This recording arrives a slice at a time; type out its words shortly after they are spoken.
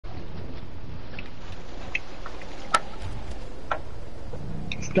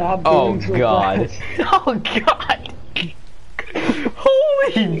Stop Oh going so god. fast. Oh god.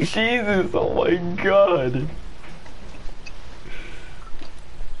 Holy Jesus, oh my god.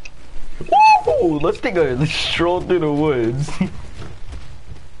 Woo! Let's take a stroll through the woods.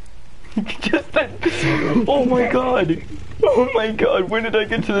 Just that. Oh my god. Oh my god, when did I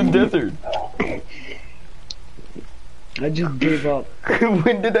get to the desert? I just gave up.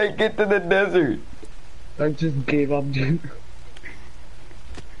 When did I get to the desert? I just gave up, dude.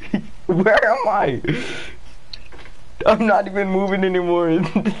 Where am I? I'm not even moving anymore.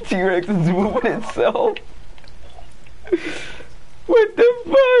 The T-Rex is moving itself. What the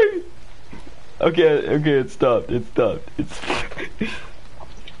fuck? Okay, it stopped. It stopped.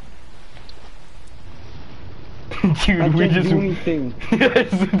 Dude, I we can't just do anything. I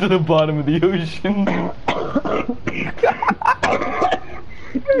just went to the bottom of the ocean.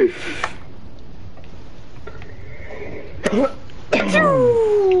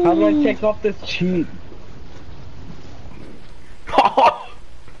 How do I take off this cheat? Oh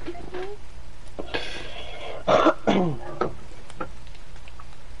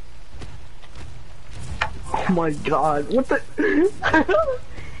my god, what the?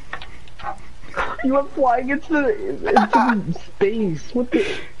 You went flying into space, what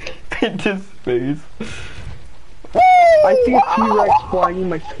the? Into space. I see a T-Rex flying in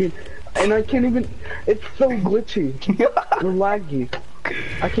my skin, and I can't even, it's so glitchy, or laggy.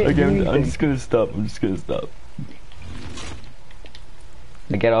 I can't Okay, do I'm anything. just gonna stop.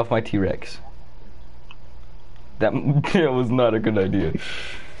 Now get off my T-Rex. That was not a good idea.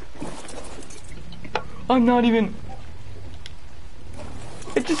 I'm not even...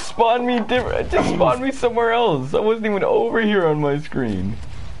 It just spawned me different. It just spawned me somewhere else. I wasn't even over here on my screen.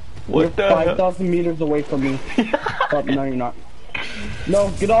 What the hell? 5,000 meters away from me. Oh, no, you're not.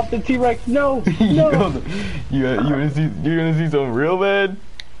 No, get off the T-Rex. No, no. You're gonna see something real bad?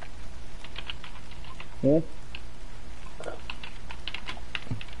 Yeah.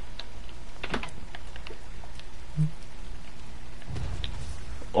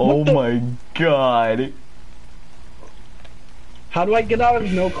 Oh my god. How do I get out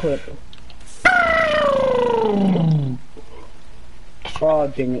of no clip? Oh,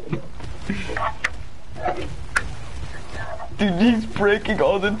 dang it. Dude, he's breaking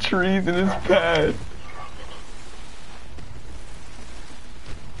all the trees in his path.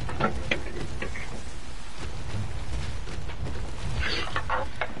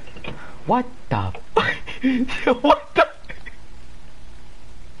 What the? What the?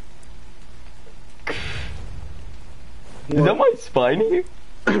 Is that my spiny?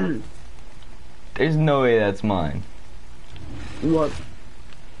 There's no way that's mine. What?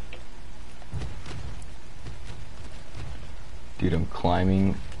 Dude, I'm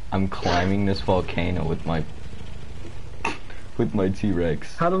climbing this volcano with my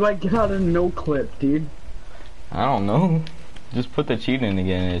T-Rex. How do I get out of no clip, dude? I don't know. Just put the cheat in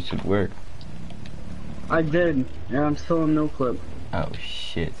again and it should work. I did, and I'm still in no clip. Oh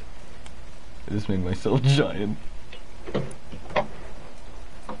shit. I just made myself giant.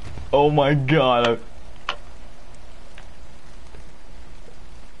 Oh my god.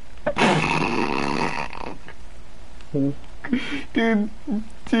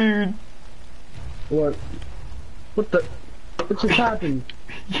 Dude. What? What just happened?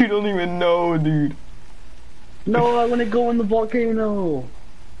 You don't even know, dude. No, I want to go in the volcano.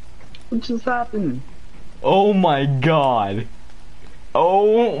 What just happened? Oh my god.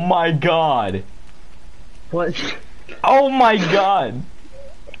 Oh my god. What? Oh my god.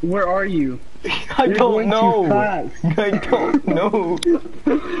 Where are you? I You're don't going know. too fast. I don't know.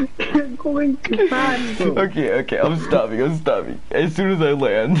 You're going too fast, bro. Okay, I'm stopping. As soon as I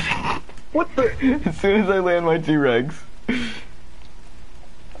land. What the? As soon as I land my T-Rex.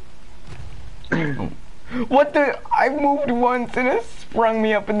 What the? I moved once and it sprung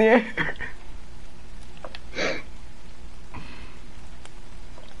me up in the air.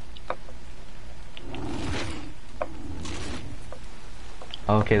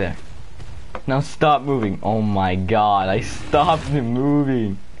 Okay, there. Now stop moving. Oh my god, I stopped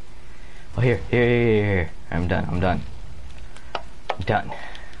moving. Oh, here. I'm done.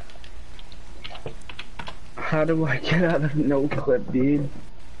 How do I get out of no clip, dude?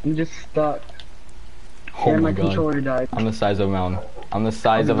 I'm just stuck. Oh And my my god. controller died. I'm the size of a mountain. I'm the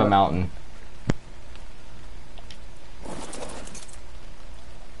size of a mountain.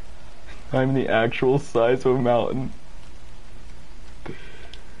 I'm the actual size of a mountain.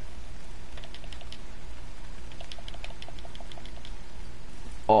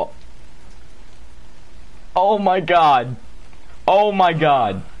 Oh. Oh my god. Oh my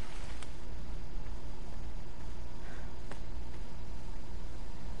god.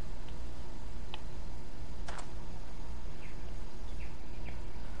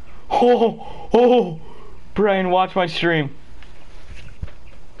 Oh, Brian, watch my stream.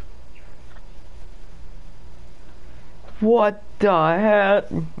 What the heck?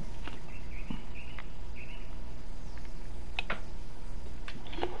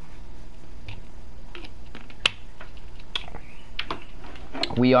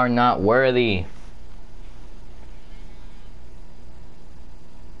 We are not worthy.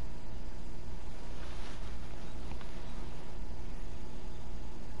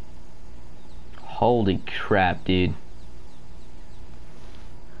 Holy crap, dude.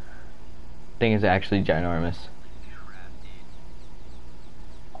 Thing is actually ginormous.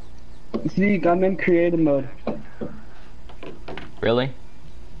 Zeke, I'm in creative mode. Really?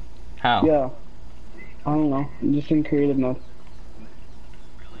 How? Yeah. I don't know. I'm just in creative mode.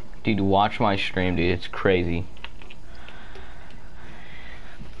 Dude, watch my stream, dude. It's crazy.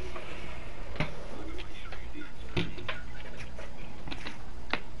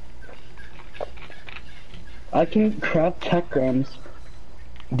 I can craft techagrams.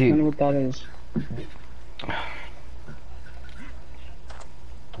 I don't know Dude. what that is.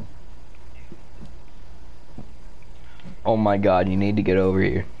 Oh my god, you need to get over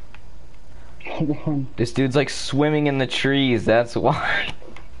here. Hold on. This dude's like swimming in the trees, that's why.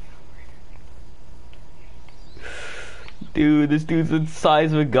 Dude, this dude's the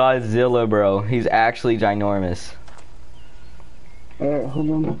size of a Godzilla, bro. He's actually ginormous. Alright, hold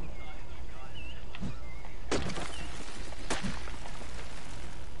on.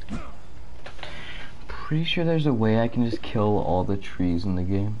 Pretty sure there's a way I can just kill all the trees in the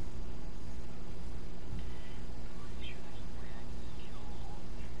game.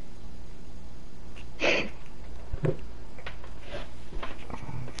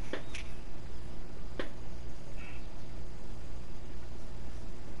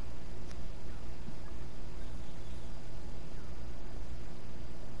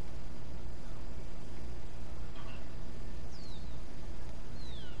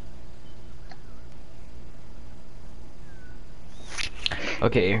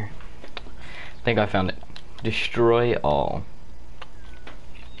 Okay, here. I think I found it. Destroy all.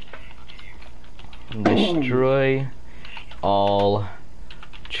 Destroy all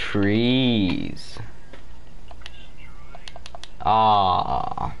trees.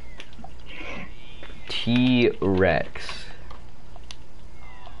 Ah. T-Rex.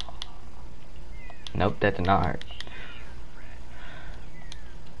 Nope, that did not hurt.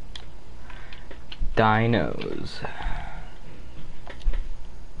 Dinos.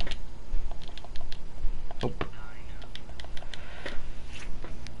 Nope.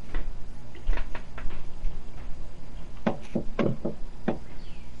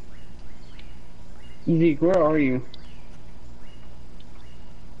 Zeke, where are you?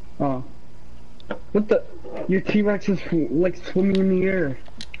 Oh. What the? Your T-Rex is like swimming in the air.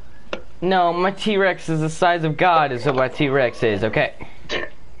 No, my T-Rex is the size of God is what my T-Rex is, okay?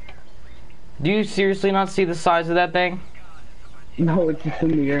 Do you seriously not see the size of that thing? No, it's just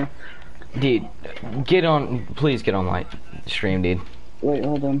in the air. Dude, get on, please get on my stream, dude. Wait,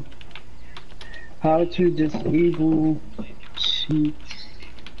 hold on. How to disable cheats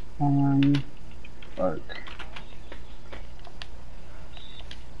on Ark.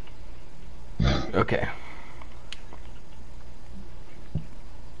 Okay.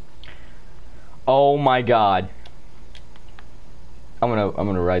 Oh my god. I'm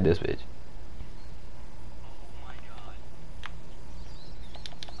gonna ride this bitch.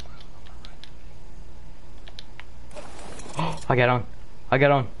 I got on. I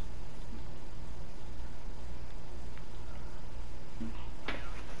got on.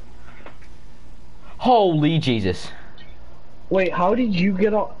 Holy Jesus. Wait, how did you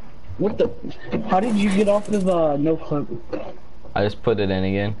get off? What the? How did you get off of no clip? I just put it in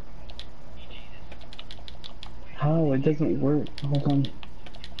again. How? It doesn't work. Hold on.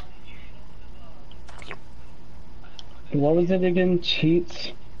 What was it again?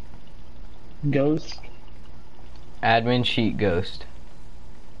 Cheats? Ghost? Admin cheat ghost.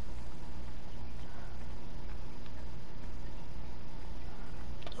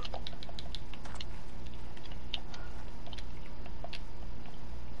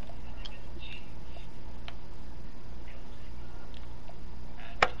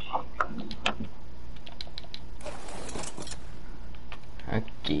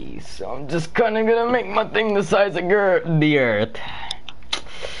 Okay, so I'm just kinda gonna make my thing the size of the earth.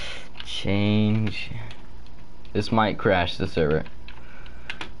 Change. This might crash the server.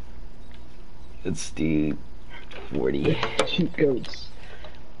 It's the 40. Cheat ghosts.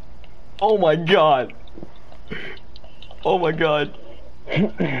 Oh my god. Oh my god.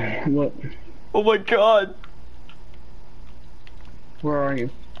 What? Oh my god. Where are you?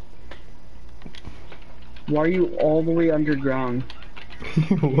 Why are you all the way underground?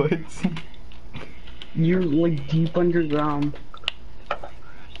 What? You're like deep underground.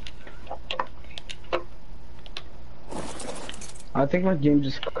 I think my game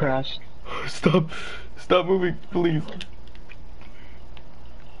just crashed. Stop. Stop moving, please.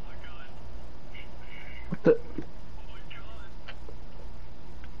 What the?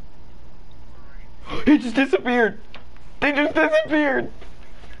 He just disappeared. They just disappeared.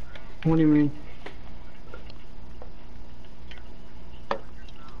 What do you mean?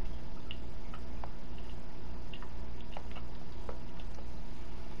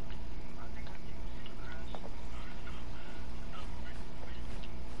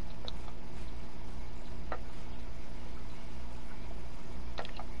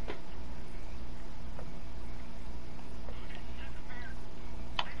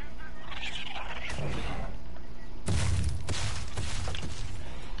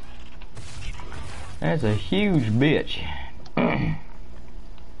 That's a huge bitch.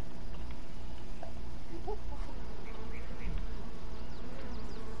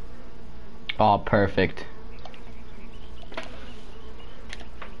 Oh, perfect.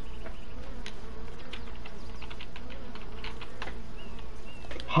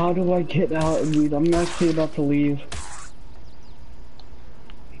 How do I get out and leave? I'm actually about to leave.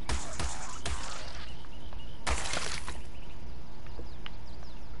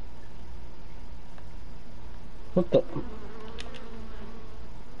 What the?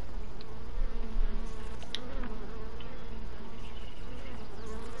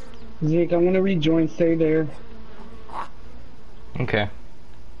 Zeke, I'm gonna rejoin. Stay there Okay.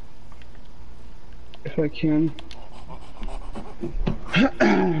 if I can.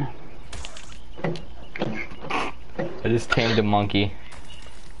 I just tamed a monkey.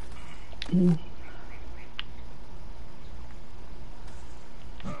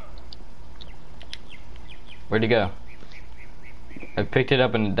 Where'd he go? I picked it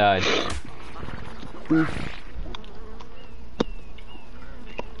up and it died.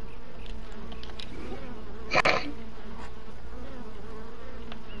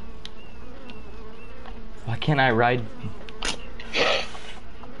 Why can't I ride?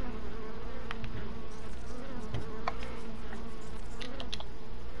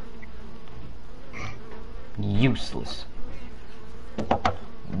 Useless.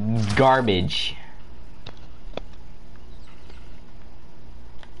 Garbage.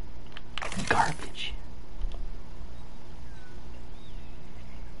 Garbage.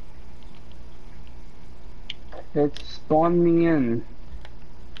 It spawned me in.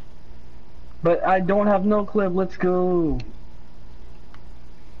 But I don't have no clip. Let's go.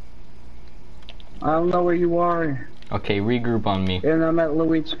 I don't know where you are. Okay, regroup on me. And I'm at low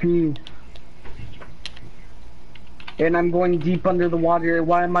HP. And I'm going deep under the water.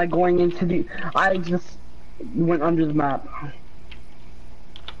 Why am I going into the... I just went under the map.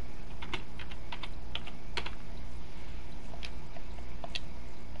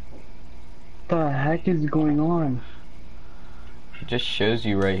 What the heck is going on? It just shows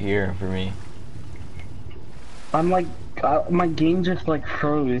you right here for me. I'm like... my game just like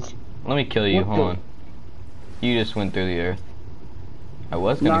froze. Let me kill you, What hold the- on. You just went through the earth. I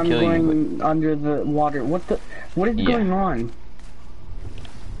was Now gonna I'm kill you, going under the water. What is Yeah. going on?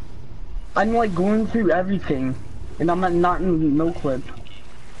 I'm like going through everything, and I'm not in no clip.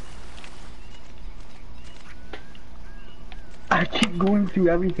 I keep going through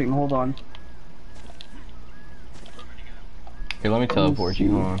everything. Hold on. but... Here, let me teleport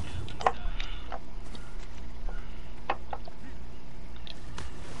you, hold on.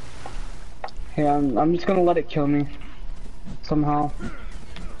 Hey, I'm just gonna let it kill me somehow.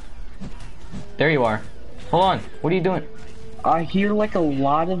 There you are. Hold on, what are you doing? I hear like a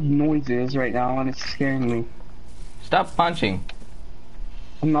lot of noises right now, and it's scaring me. Stop punching.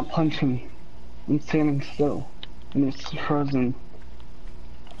 I'm not punching. I'm standing still, and it's frozen.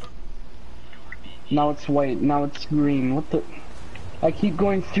 Now it's white. Now it's green. What the? I keep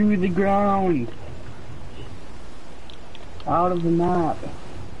going through the ground, out of the map.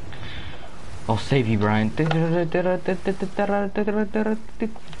 I'll save you, Brian.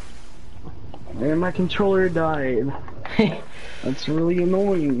 And my controller died. That's really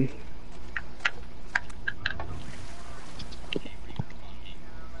annoying.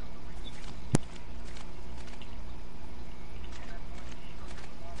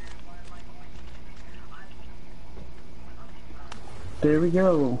 There we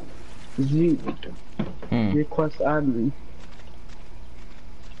go. Zeke. Request admin.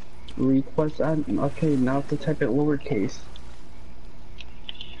 Request admin. Okay, now I have to type it lowercase.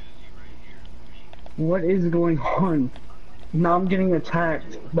 What is going on? Now I'm getting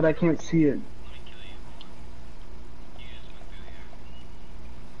attacked, but I can't see it.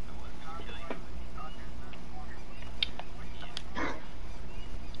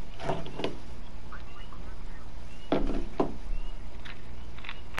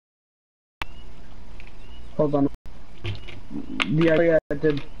 Hold on. Yeah, I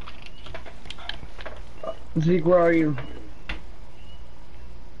did. Zeke, where are you?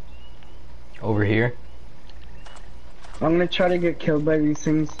 Over here. I'm gonna try to get killed by these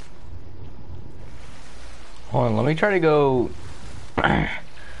things. Hold on, let me try to go.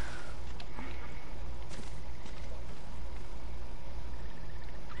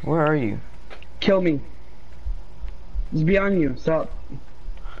 Where are you? Kill me. It's beyond you. Stop.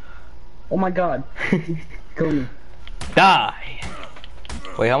 Oh my god. Kill me. Die!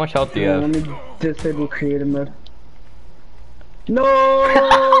 Wait, how much health do you Let have? me disable creative mode.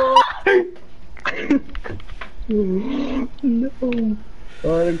 No! No.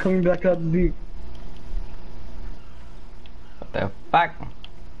 Alright, I'm coming back up, Zeke. What the fuck?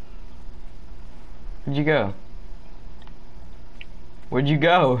 Where'd you go? Where'd you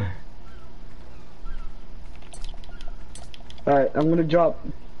go? Alright, I'm gonna drop.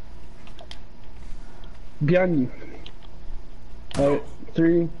 Beyond you. Alright,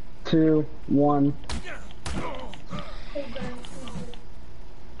 3, 2, 1.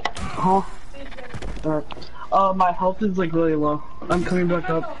 Huh? Alright. My health is like really low. I'm coming back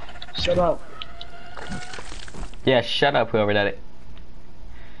up. Shut up. Yeah, shut up, whoever did it.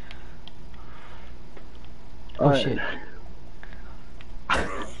 Oh Alright. shit.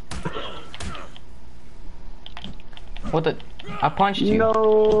 What the? I punched you.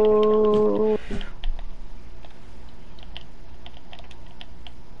 No.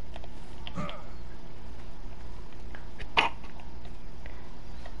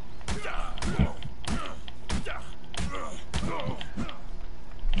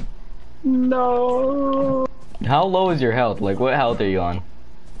 No. How low is your health? Like, what health are you on?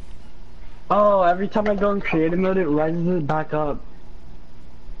 Oh, every time I go in creative mode, it rises it back up.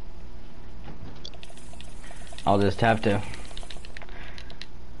 I'll just have to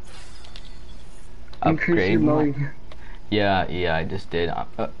Increase your upgrade my... mode. Yeah, I just did.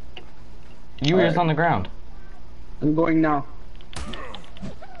 You were just on the ground. I'm going now.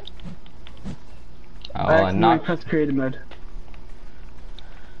 Oh, I accidentally not... pressed creative mode.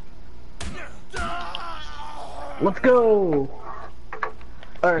 Let's go!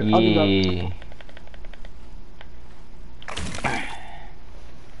 Alright, I'll be back. Yeah.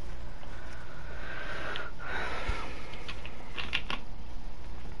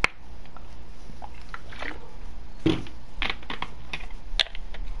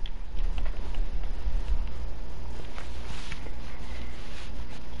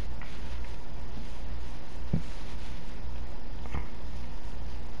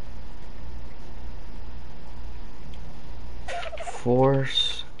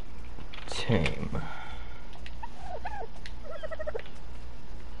 Force tame.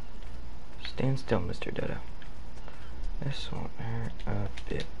 Stand still, Mr. Dodo. This won't hurt a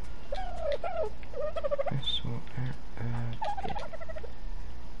bit. This won't hurt a bit.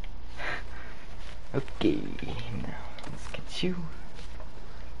 Okay, now let's get you.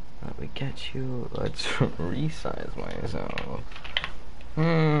 Let me get you. Let's resize myself.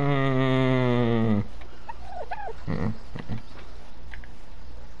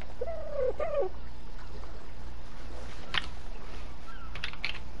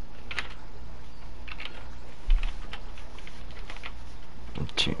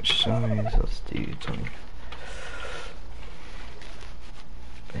 Change size, let's do 20.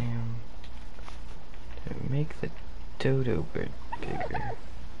 Bam. To make the dodo bird bigger.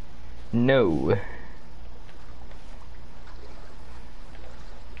 No.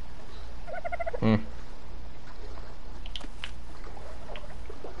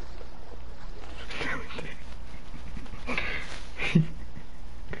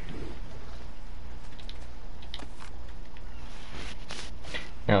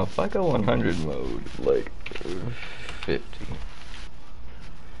 Now, if I go 100 mode, like 50.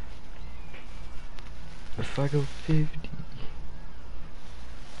 If I go 50.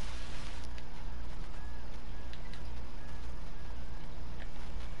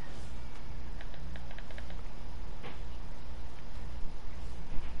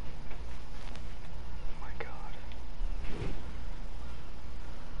 Oh my god.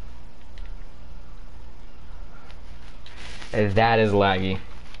 That is laggy.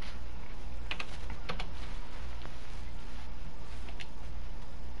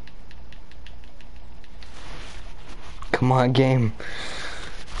 Come on, game.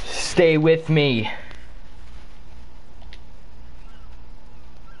 Stay with me.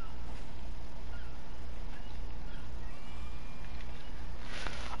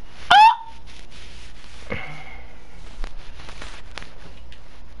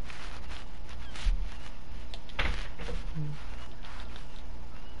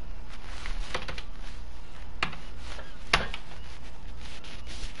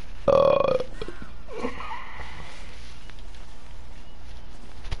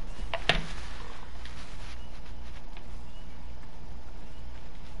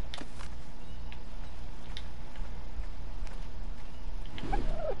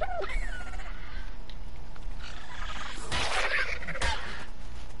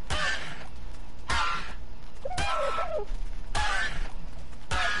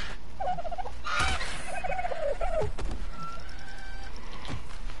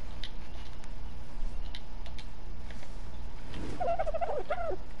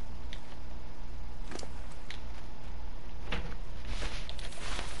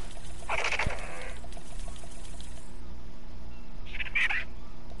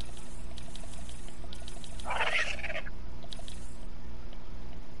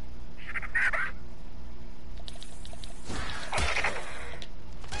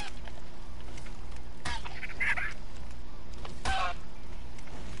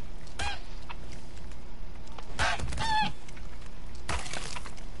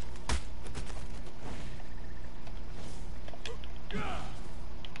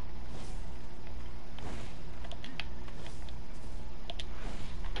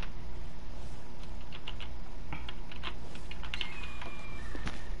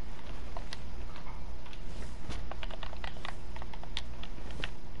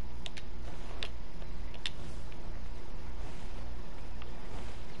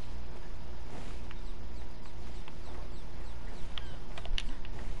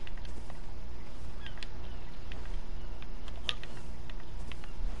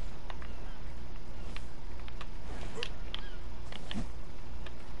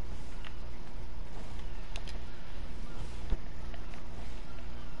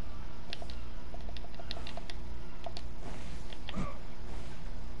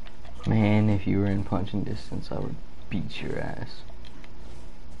 Man, if you were in punching distance, I would beat your ass.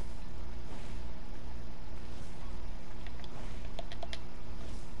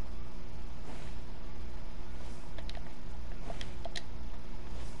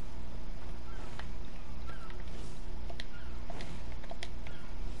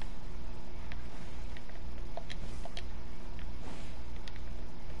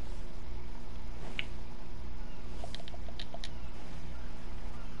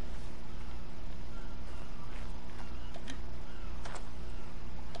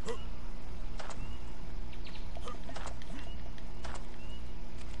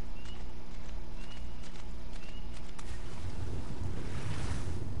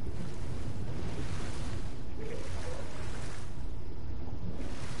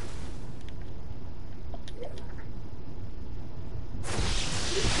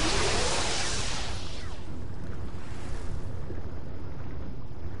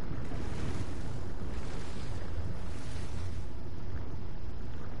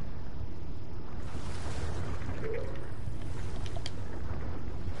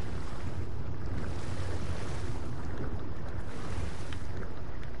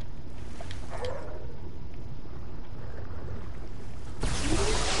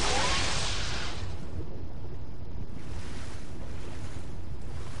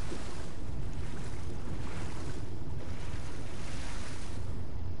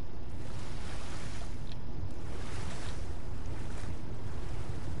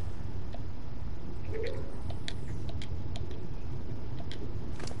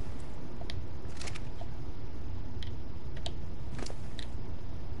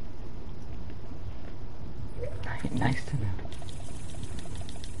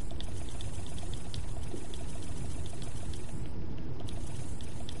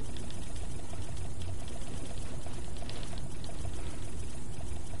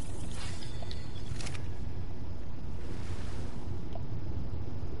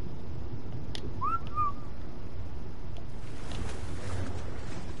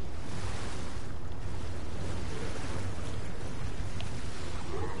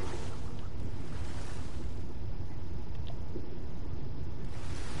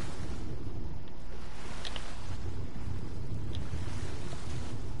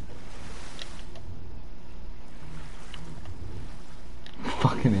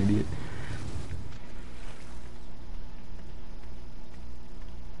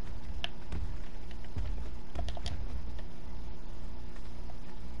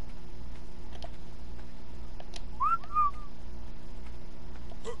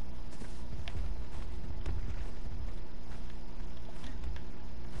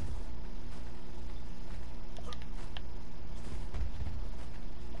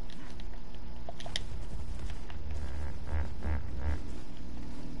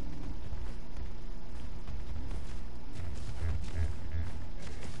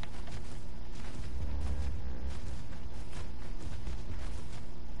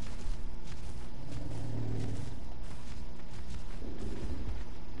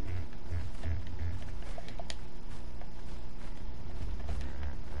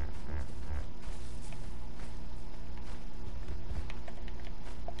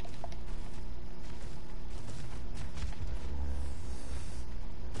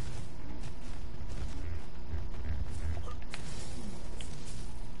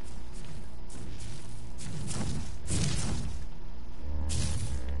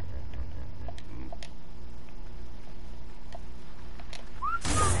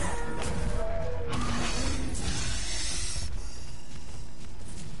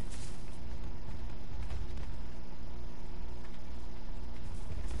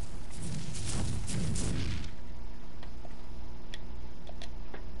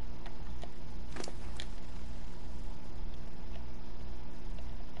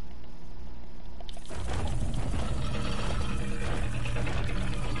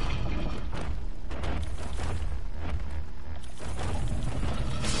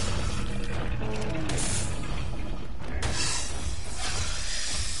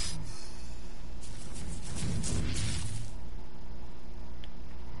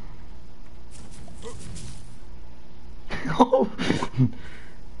 No!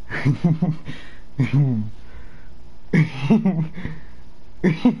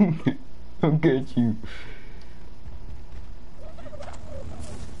 I'll get you.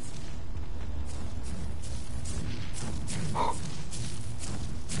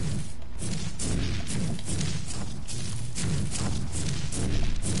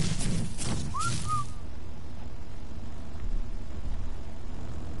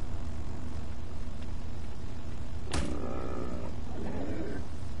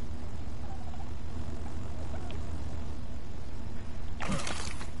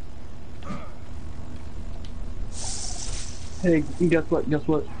 Hey, guess what? Guess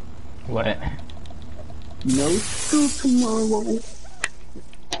what? What? No school tomorrow.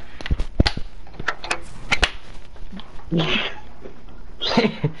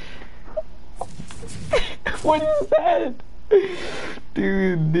 What is that?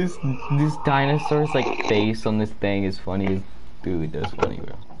 Dude, this dinosaur's like face on this thing is funny as dude, that's funny,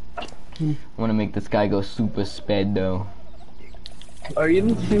 bro. I wanna make this guy go super sped though. Are you in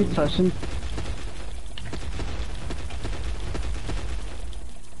the same session?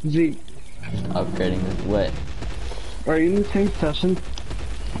 Z, Upgrading this what? are you in the same session?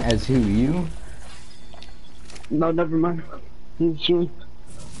 As who, you? No, never mind. I'm sure.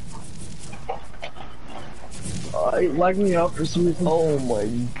 It lagged me out for some reason. Oh my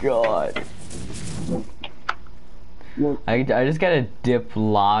god. Look, I just got a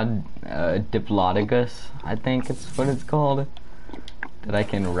Diplodocus, I think it's what it's called. That I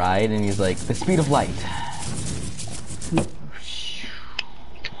can ride, and he's like, the speed of light.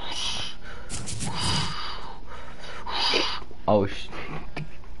 Oh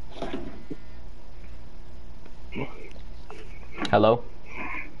Hello?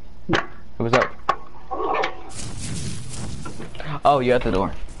 Who's up? Oh, you at the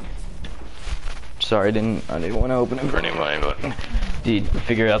door. Sorry, I didn't want to open it for anybody, but dude,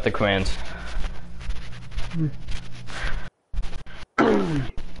 figure out the commands.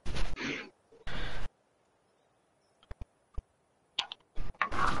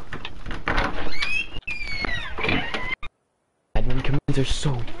 Admin commands are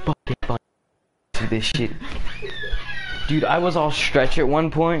so fucking fun. See this shit. Dude, I was all stretch at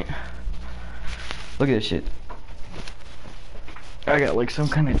one point. Look at this shit. I got like some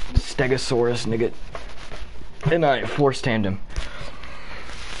kind of stegosaurus nigga. And I force tamed him.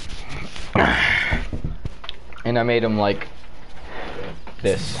 And I made him like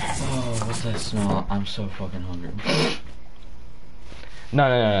this. Oh, what's that smell? I'm so fucking hungry.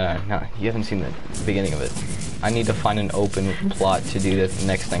 No. You haven't seen the beginning of it. I need to find an open plot to do the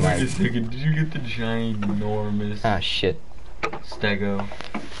next thing. Wait a second, did you get the ginormous Ah, shit. stego?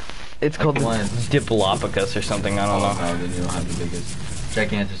 It's called what? Diplopithecus or something, I don't know. Oh, then you don't have the biggest.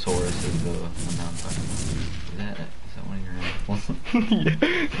 Gigantosaurus is the one I'm talking about. Is that one of your animals?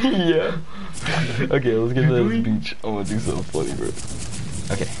 Yeah. Okay, let's get to this beach. I'm gonna do something funny, bro.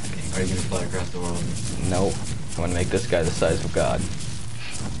 Okay. Are you gonna fly across the world? No. I wanna make this guy the size of God.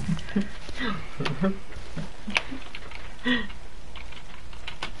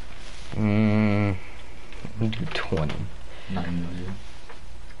 Do 20. 9 million.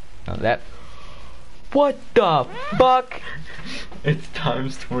 Now that. What the fuck? It's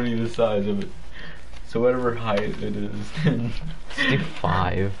times 20 the size of it. So whatever height it is. Let's do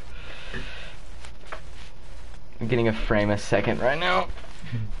 5. I'm getting a frame a second right now.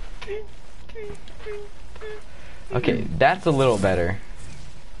 Okay, that's a little better.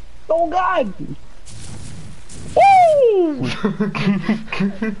 oh god!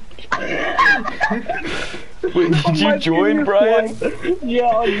 Wait, did you join, Brian?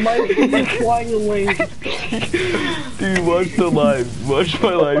 Yeah, my flying away. Dude, watch the live. Watch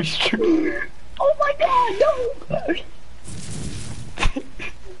my live stream. Oh my god, no!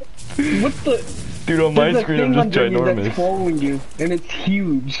 What the? Dude, on my There's a screen I'm thing just under you that's ginormous. following you, and it's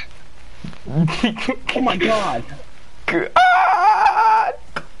huge. Oh my god! Ah!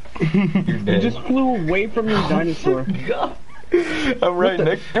 You're You dead. just flew away from your dinosaur. I'm right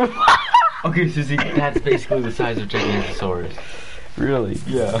next to him. Okay, so see, that's basically the size of Gigantosaurus. Really?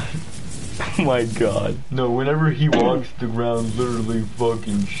 Yeah. Oh my god. No, whenever he walks, the ground literally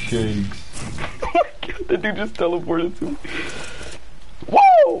fucking shakes. Oh my god, that dude just teleported to me.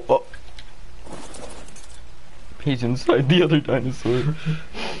 Whoa! Oh. He's inside the other dinosaur.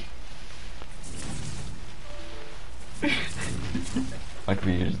 My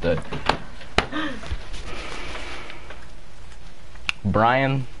computer's dead.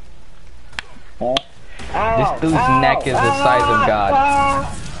 Brian, Ow, this dude's ow, neck is the size of God.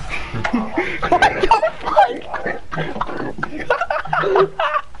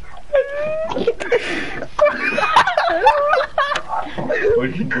 What are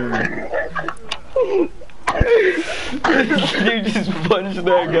you doing? You just punched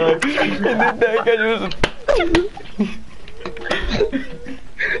that guy, and then that guy just.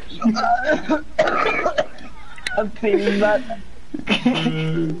 I'm seeing that.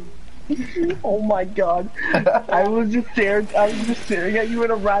 Oh my god. I was just staring at you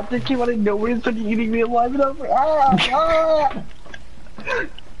and a rat that came out of nowhere and started eating me alive and I was like,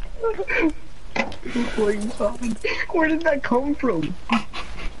 where did that come from?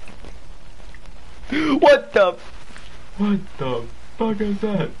 What the fuck is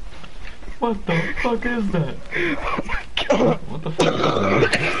that? What the fuck is that? Oh my god. What the fuck is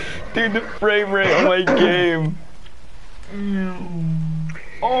that? Dude, the frame rate on my game.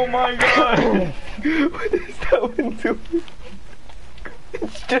 Oh my god! What is that one doing?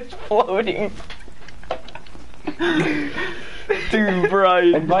 It's just floating. Dude,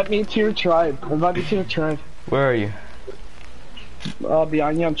 Brian. Invite me to your tribe. Where are you?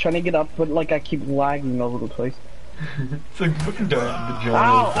 Behind you. I'm trying to get up, but like I keep lagging all over the place. It's like fucking the John.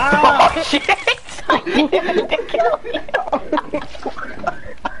 Ow! Ow! Oh shit!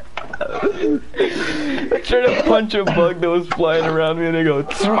 I tried to punch a bug that was flying around me and I go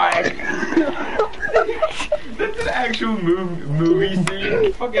smack. That's an actual movie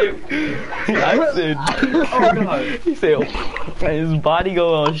scene. Fucking. I said, Oh god. he said, and his body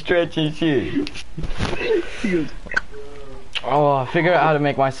go all stretch and shit. Oh, I figured out how to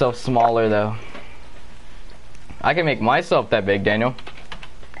make myself smaller though. I can make myself that big, Daniel.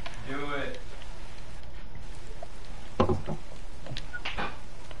 Do it.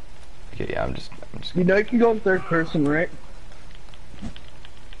 Okay, yeah, I'm just. You know you can go in third person, right?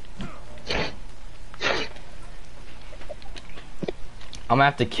 I'm gonna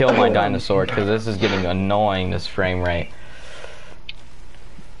have to kill my dinosaur because this is getting annoying. This frame rate.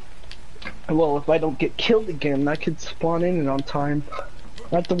 Well, if I don't get killed again, I could spawn in and on time.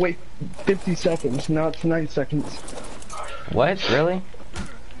 I have to wait 50 seconds. Now it's 9 seconds. What? Really?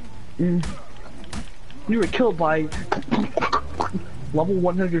 You were killed by level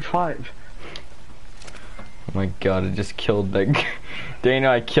 105. Oh my god, I just killed that guy.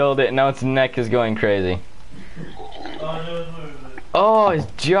 Daniel, I killed it and now its neck is going crazy. Oh, his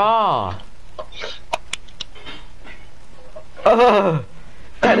jaw! Ugh!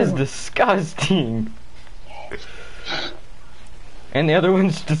 That is disgusting! And the other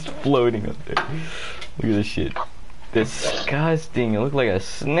one's just floating up there. Look at this shit. Disgusting, it looked like a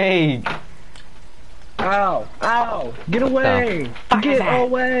snake! Ow! Ow! Get away! Get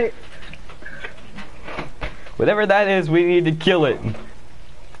away! Whatever that is, we need to kill it.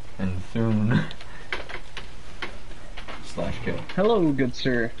 And soon. Slash kill. Hello, good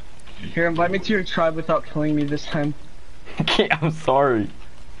sir. Here, invite me to your tribe without killing me this time. Okay, I'm sorry.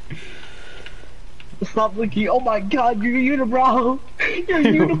 Stop looking. Oh my god, you're a unibrow! You're a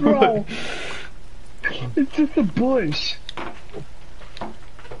unibrow! It's just a bush.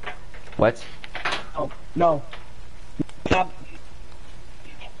 What? Oh, no. Stop.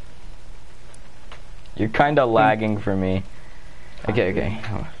 You're kinda lagging for me. Okay, okay.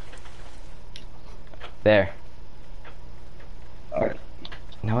 There. Alright.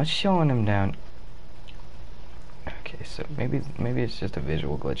 No, it's showing him down. Okay, so maybe it's just a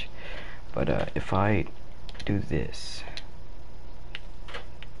visual glitch. But if I do this.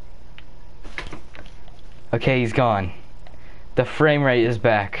 Okay, he's gone. The frame rate is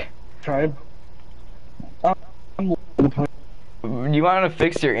back. Tribe. You want to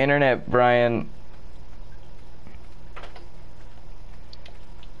fix your internet, Brian?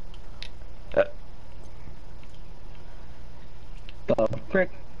 Frick.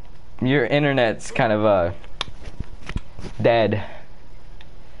 Your internet's kind of dead.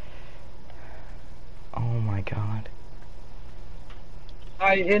 Oh my god.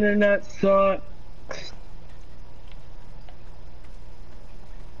 My internet sucks.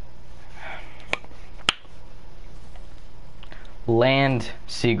 Land,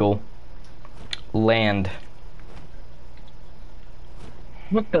 Seagull. Land.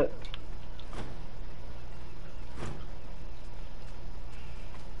 What the?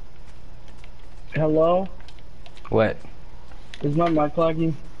 Hello? What? Is my mic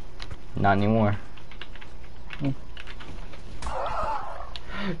lagging? Not anymore.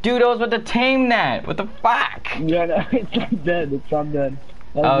 Dude, I was about to tame that. What the fuck? Yeah, no, it's not dead. It's not dead.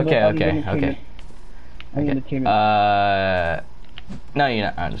 Okay, I'm okay, gonna tame okay. it. I'm gonna tame it. No, you're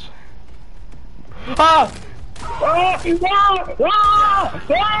not. I'm just. Ah!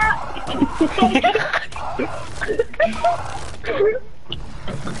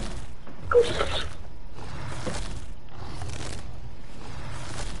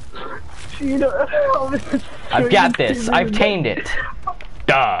 You know, I've got this. I've tamed it.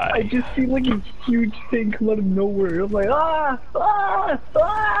 Die. I just see like a huge thing come out of nowhere. I'm like, ah, ah,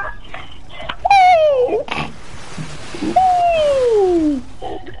 ah.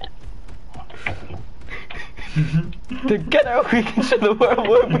 Together we can show the world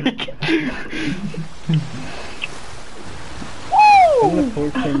what we can. I'm gonna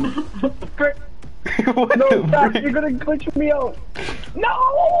force him. Frick. What No, the stop, frick? you're gonna glitch me out. No!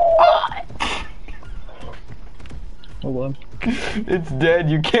 Hold on. It's dead.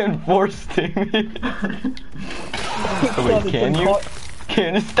 You can't force tame it. Oh, wait, can you?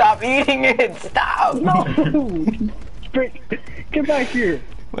 Can you stop eating it? Stop! No! Frick, get back here.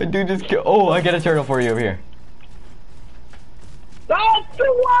 My dude just killed. Oh, I got a turtle for you over here. Oh, it's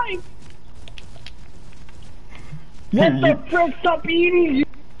too wide! What the frick? Stop eating, you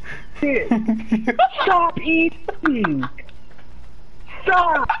shit! Stop eating!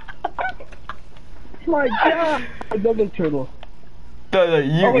 Stop! My god! Another turtle. You,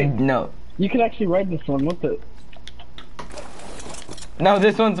 Oh, wait. no. You can actually ride this one, what the? No,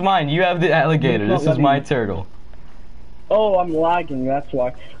 this one's mine. You have the alligator. It's not This is my letting me. turtle. Oh, I'm lagging, that's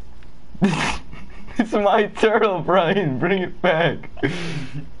why. It's my turtle, Brian. Bring it back.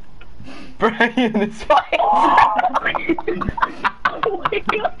 Brian, it's fine. Oh my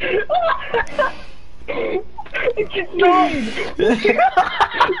god! It just died!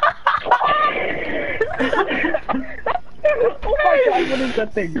 Oh my god, what is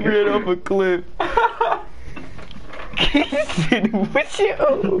that thing? He ran off a cliff. Jason, what's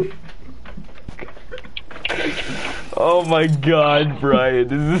you? Oh my god, Brian,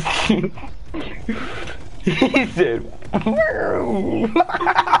 this is... He said...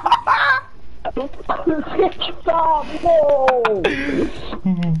 Stop! No!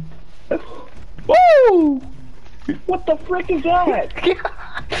 Woo! What the frick is that?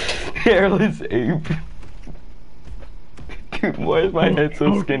 Hairless ape. Dude, why is my head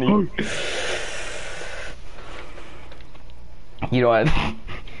so skinny? You know what?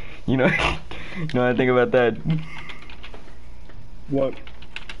 You know what I think about that? What?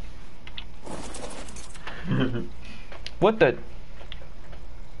 What the?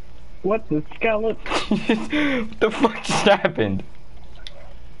 What the skeleton? What the fuck just happened?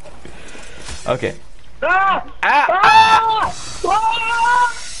 Okay. Ah! Ah! Ah!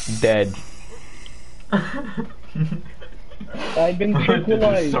 Ah! Dead. I've been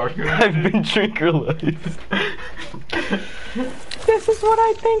tranquilized. I've been tranquilized. This is what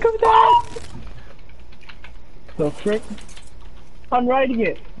I think of that. The frick? I'm riding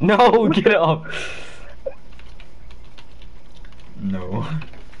it. No, get off. No.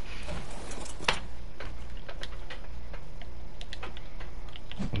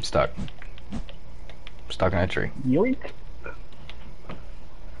 I'm stuck. I'm stuck in a tree. Yoink.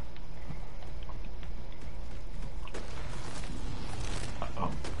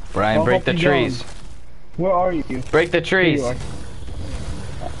 Brian, I'll break help the you trees. down. Where are you? Break the There trees. you are.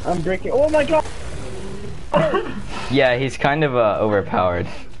 I'm breaking. Oh my god! Yeah, he's kind of overpowered.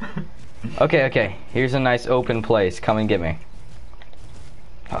 Okay, okay. Here's a nice open place. Come and get me.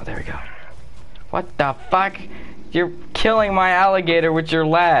 Oh, there we go. What the fuck? You're killing my alligator with your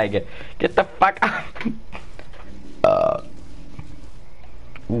lag. Get the fuck out.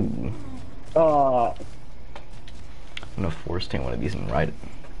 Ooh. I'm gonna force tame one of these and ride it.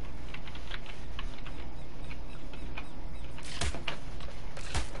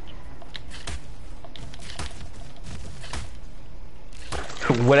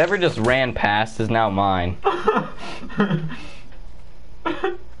 Whatever just ran past is now mine.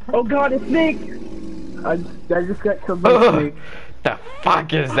 Oh god, it's Nick! I just got killed by a snake. The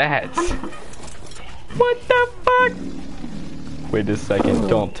fuck is that? What the fuck? Wait a second,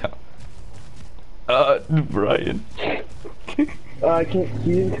 don't tell. Brian. I can't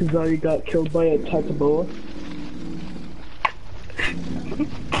see it because I got killed by a tataboa.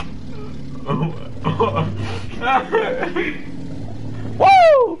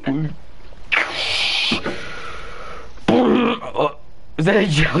 Woo! Is that a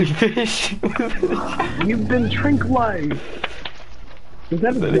jellyfish? You've been tranquilized! Is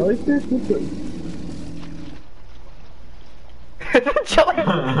that a jellyfish? What the?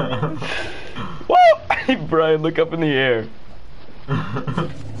 Jellyfish! Woo! Hey, Brian, look up in the air.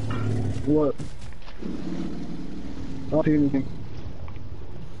 What? I don't see anything.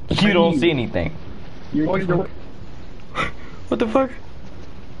 You don't see anything. You're going to... What the fuck?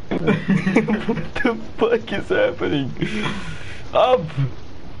 What the fuck is happening? Up!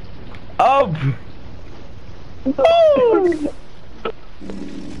 Up! Woo!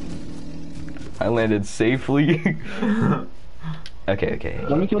 I landed safely. Okay, okay.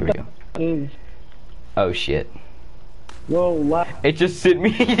 Let me see Here what we go. that is. Oh shit. Whoa, It just sent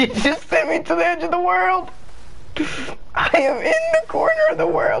me. It just sent me to the edge of the world. I am in the corner of the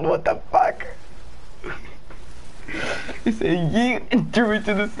world. What the fuck? He said, "You enter me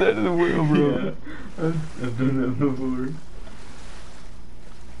to the side of the world, bro." Yeah, I've done that before.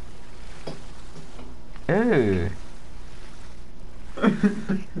 Ew.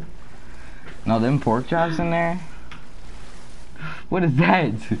 No, them pork chops in there. What is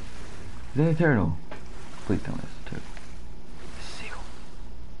that? Is that a turtle? Please tell me it's a turtle. Seagull.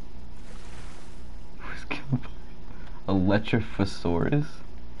 Who's killed by Electrophosaurus?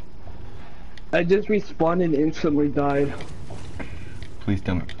 I just respawned and instantly died. Please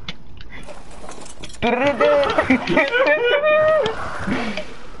tell me.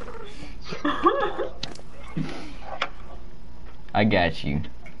 I got you.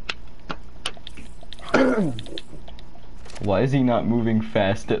 Why is he not moving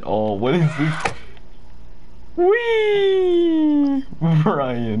fast at all? What is this? Whee!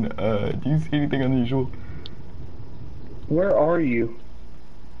 Brian, do you see anything unusual? Where are you?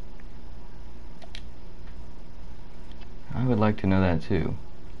 I would like to know that too.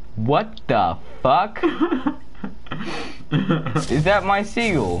 What the fuck? Is that my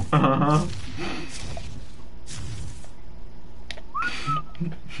seagull? Uh-huh.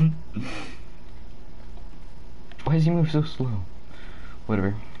 Why does he move so slow?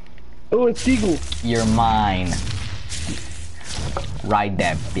 Whatever. Oh, it's Seagull. You're mine. Ride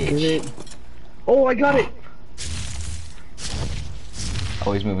that Get bitch. it? Oh, I got it.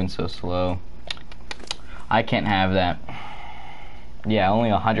 Oh, he's moving so slow. I can't have that. Yeah, only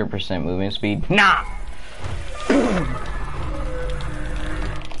 100% movement speed. Nah!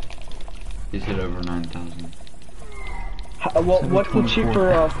 You said over 9,000. Well, what's the cheap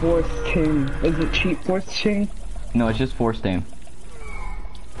for Force King? Is it cheap Force King? No, it's just force aim.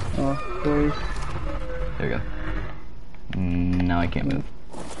 Force. There we go. Now I can't move.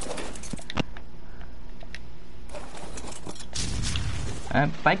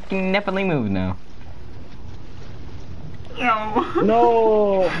 I can definitely move now.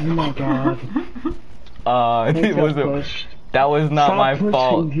 No! Oh my god. It was that was not Stop my pushing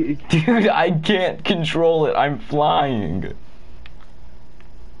fault. me. Dude, I can't control it. I'm flying.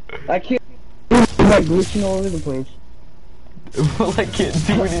 I can't. I'm like glitching all over the place. Well, I can't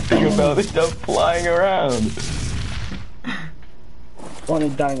do anything about it. I'm flying around. On a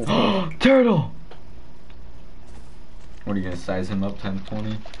dinosaur. Turtle! What are you gonna size him up times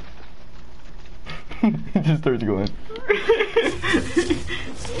 20? It just starts going.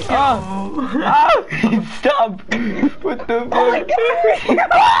 Ah! Stop! What the fuck?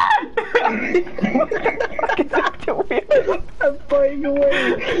 I'm flying away.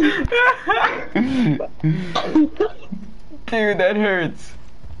 Dude, that hurts.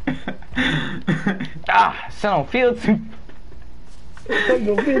 Ah, so I don't feel too. I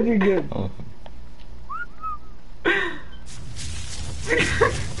don't feel too good. Oh.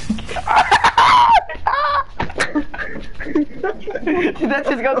 Did that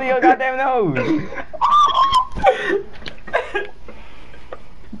just go through your goddamn nose?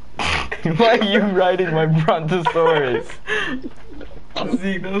 Why are you riding my Brontosaurus?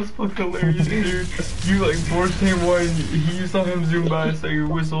 Zeke, that was fucking hilarious, dude. You like forced him one, you saw him zoom by, so you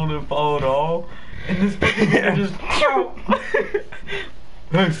whistled and followed all, and this fucking guy just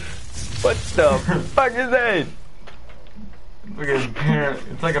What the fuck is that? like a parent.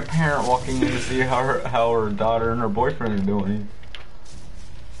 It's like a parent walking in to see how her daughter and her boyfriend are doing.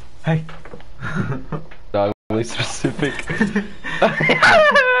 Hey. Dog, really specific.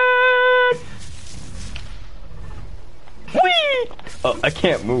 Whee! Oh, I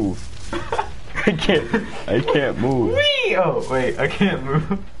can't move. I can't move. Whee! Oh wait, I can't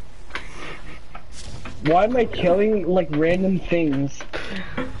move. Why am I killing like random things?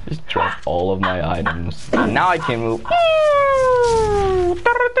 Just drop all of my items. Now I can move. Woo!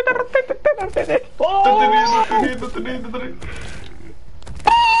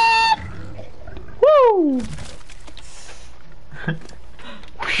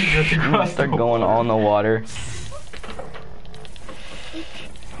 Start going on the water.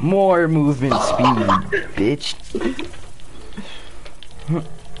 More movement speed, bitch.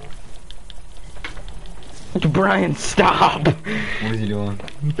 Brian, stop! What is he doing?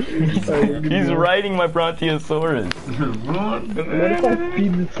 He's riding my Brontosaurus. What if I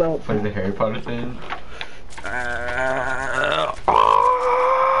speed this up? Play the Harry Potter thing.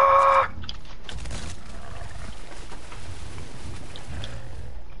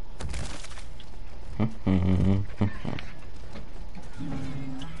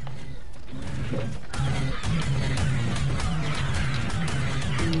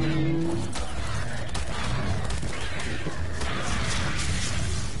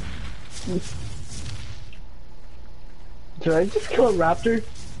 Should I just kill a raptor?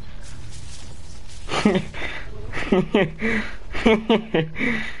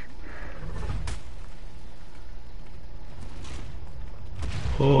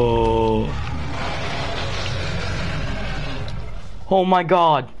 Oh. Oh my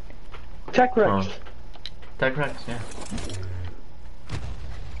god. Tech Rex. Tech Rex, yeah.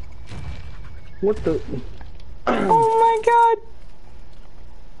 What the? Oh my god.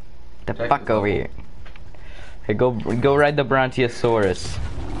 The Check fuck the over bubble. here. Hey, go ride the Brontosaurus.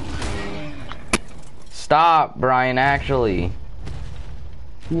 Stop, Brian, actually.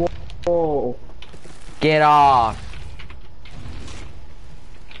 Whoa. Get off.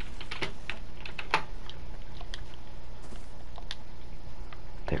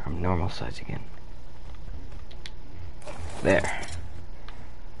 There, I'm normal size again. There.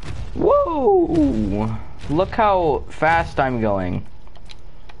 Whoa! Look how fast I'm going.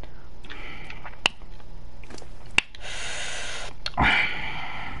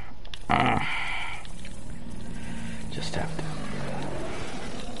 Just have to.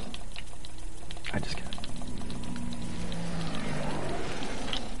 I just got it.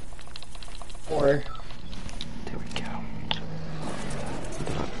 Or There we go.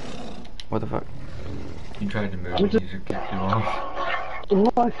 What the fuck? You tried to move I'm and just- you just kicked him off.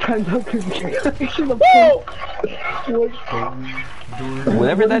 last time I should have what?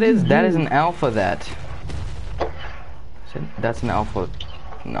 Whatever that is an alpha that. That's an alpha.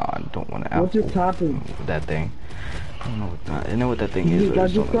 No, I don't want an What alpha. just happened? That thing. I don't know what that, I know what that thing is. Dude, but I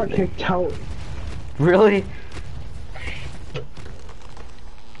just don't just know got the name. kicked out. Really?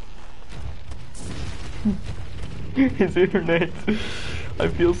 His internet. I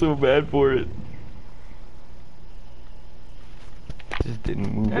feel so bad for it. Just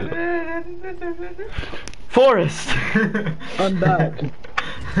didn't move it. Forrest! I'm back.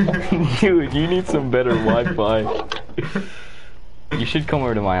 Dude, you need some better Wi-Fi. You should come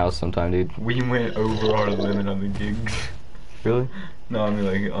over to my house sometime, dude. We went over our limit on the gigs. Really? No, I mean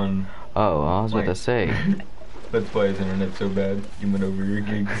like on. Oh, I was about to Like- say. That's why his internet's so bad. You went over your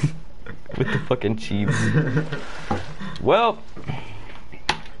gigs. With the fucking cheats. Well.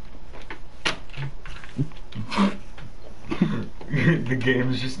 The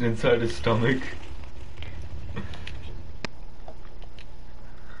game's just inside his stomach.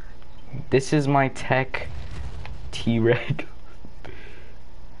 This is my tech T-Rex.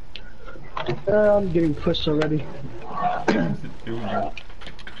 I'm getting pushed already.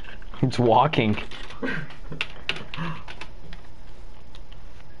 It's walking.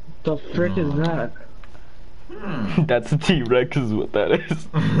 The frick is that? That's a T-Rex is what that is.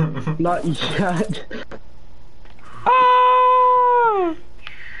 Not yet. Ah!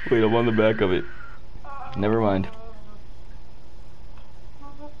 Wait, I'm on the back of it. Never mind.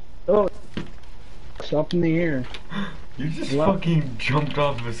 Oh, it's up in the air. You just What? fucking jumped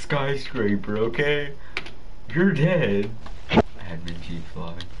off a skyscraper, okay? You're dead. I had my Jeep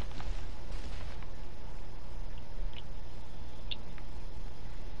fly.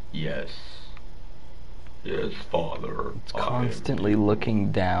 Yes. Yes, father. It's constantly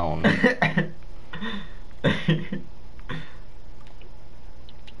looking down.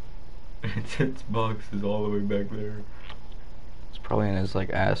 Its box is all the way back there. It's probably in his like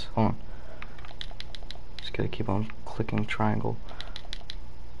ass. Hold on. Just gotta keep on clicking triangle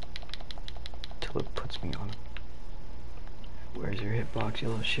till it puts me on. Where's your hitbox, you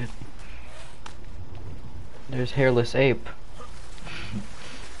little shit? There's hairless ape.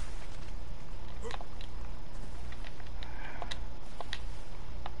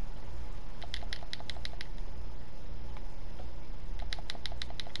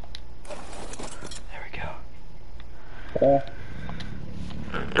 There we go.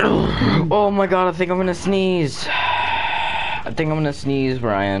 Oh my god, I think I'm gonna sneeze. I think I'm gonna sneeze,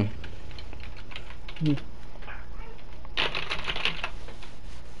 Brian.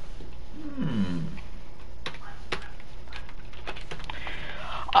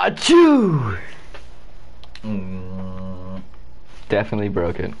 Achoo! Definitely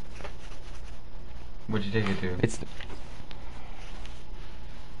broke it. What'd you take it to? It's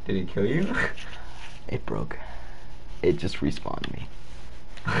Did it kill you? it broke. It just respawned me.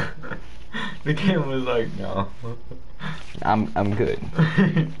 The game was like, no. I'm good.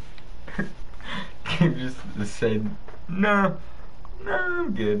 Game just said, no,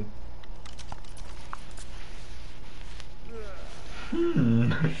 I'm good.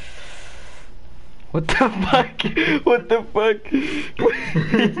 What the fuck? What the fuck?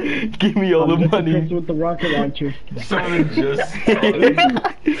 Give me all the I'm money. just with the rocket launcher. Someone just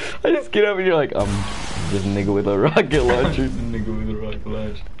I just get up and you're like, just a nigga with a rocket launcher. Nigga with a rocket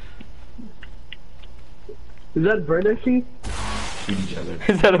launcher. Is that bird I see? shoot each other.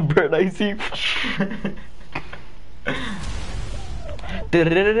 Is that a bird I see?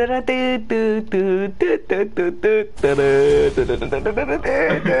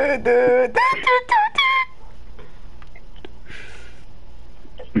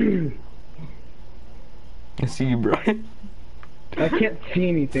 I see you, Brian. I can't see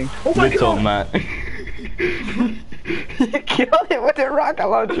anything. Oh my It's all god! Matt. You killed it with a rocket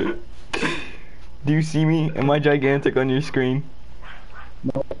launcher. Do you see me? Am I gigantic on your screen?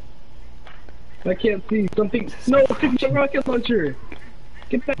 No. I can't see something. No, it's the rocket launcher.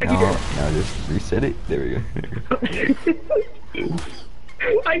 Get back No, here. no, just reset it. There we go.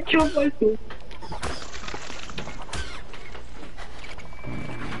 I killed myself.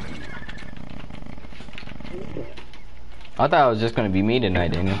 I thought it was just gonna be me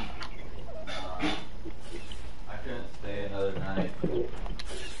tonight, Daniel. I couldn't stay another night.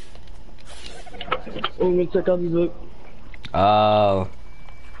 Oh, let me check out this book. Oh.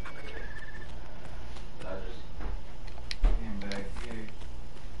 I just came back here.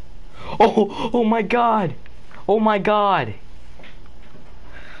 Oh my god. Oh my god.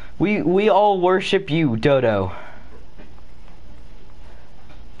 We all worship you, Dodo.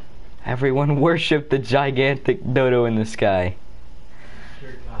 Everyone worship the gigantic Dodo in the sky.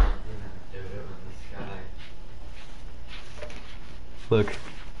 Sure God, Dodo in the sky. Look.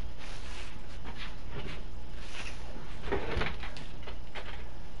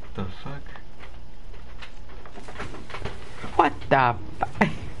 The fuck? What the f-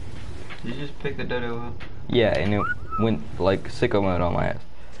 Did you just pick the dodo up? Yeah, and it went like sicko mode on my ass.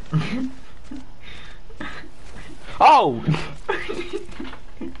 Oh!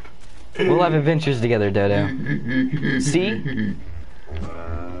 We'll have adventures together, Dodo. See?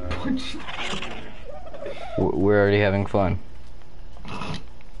 We're already having fun.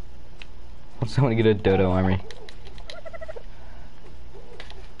 Let's someone get a Dodo army.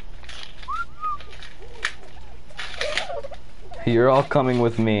 You're all coming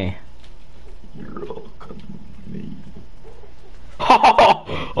with me. You're all coming with me.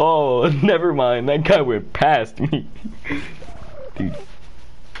 Oh, never mind. That guy went past me. Dude.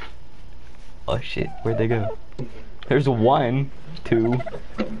 Oh shit, where'd they go? There's one, two.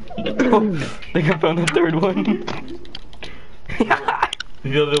 Oh, I think I found the third one.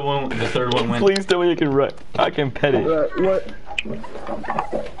 The other one, the third one went. Please tell me I can run. I can pet it. What?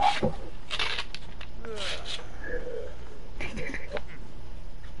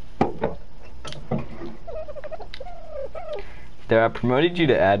 There, I promoted you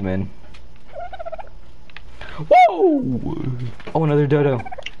to admin. Whoa! Oh, another dodo.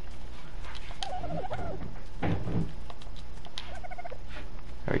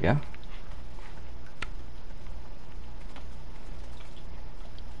 There we go.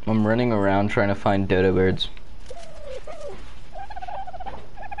 I'm running around trying to find dodo birds.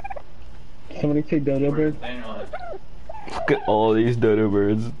 Somebody say dodo bird. Look at all these dodo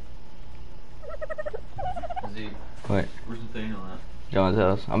birds. Wait, Where's Nathaniel at? John's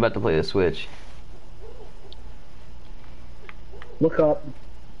house. I'm about to play the Switch. Look up.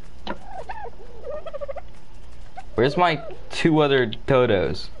 Where's my two other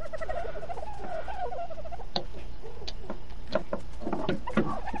dodos?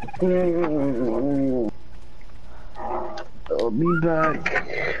 I'll be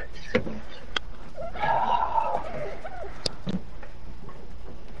back.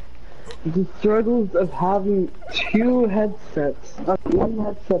 The struggles of having two headsets. One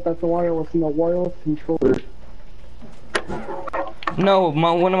headset that's wireless and a wireless controller. No,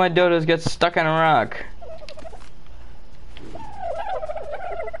 one of my dodos gets stuck on a rock.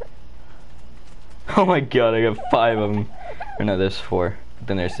 Oh my god, I got 5 of them. Or no, there's 4.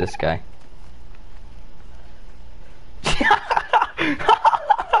 Then there's this guy.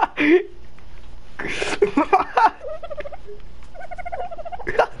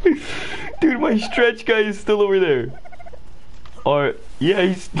 Dude, my stretch guy is still over there. Or, yeah,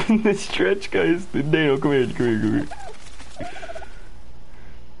 he's the stretch guy is. Daniel, come here, come here, come here.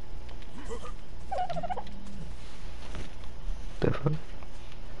 The fuck?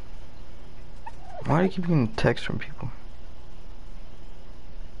 Why do I keep getting texts from people?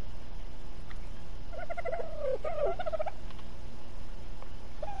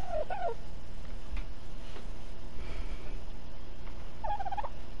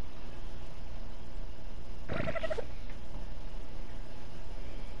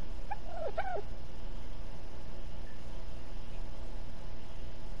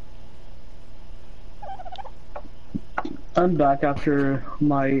 I'm back after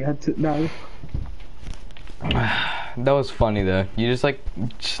my headset died. That was funny though. You just like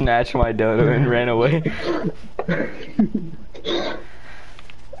snatched my dodo and ran away.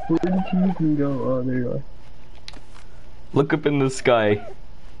 Where did you even go? Oh, there you are. Look up in the sky.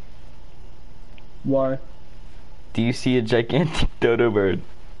 Why? Do you see a gigantic dodo bird?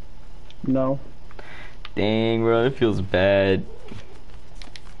 No. Dang, bro, it feels bad.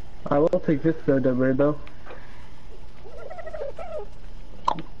 I will take this dodo bird though.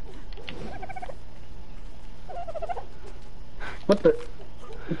 What the?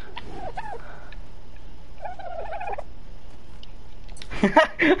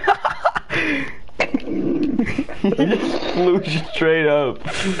 He just flew straight up.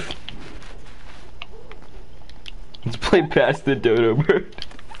 Let's play past the dodo bird.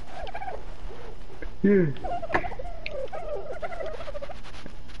 Yeah.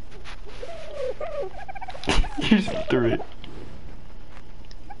 You just threw it.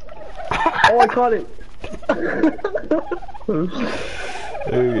 Oh, I caught it. Okay.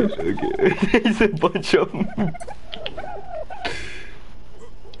 There's a bunch of them.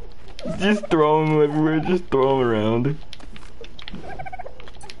 Just throw them everywhere, just throw them around.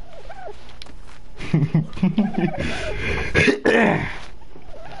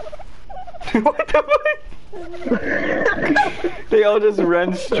 What the fuck? They all just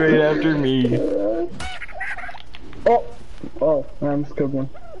ran straight after me. Oh, oh, I almost killed one.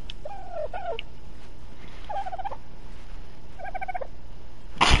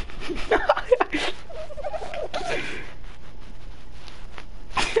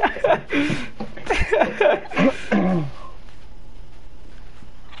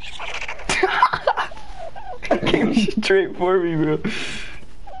 Came straight for me, bro.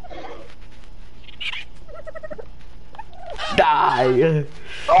 Die!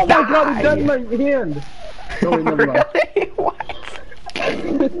 Oh my god, it's got in my hand! Oh, wait, never mind.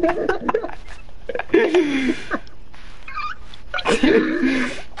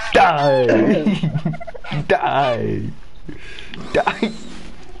 Die! Die! Die!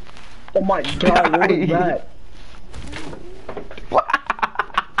 Oh my god, what is that?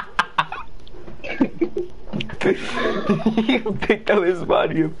 You picked up his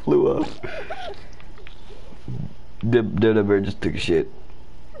body and flew up. The bird just took a shit.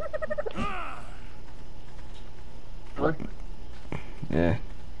 What? Yeah.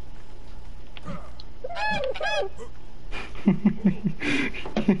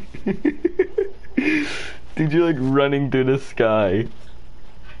 Dude, you're like running through the sky.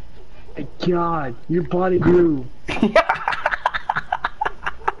 My god, your body grew.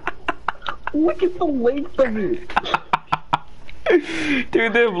 Look at the length of it.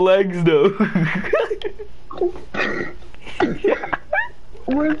 Dude, they have legs though.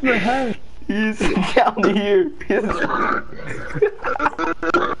 Where's the head? He's down here.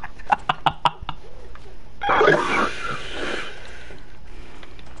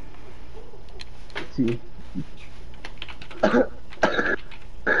 See.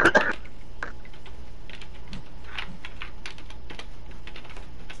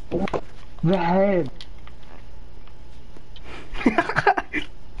 The head.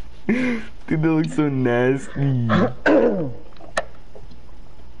 Dude, that looks so nasty.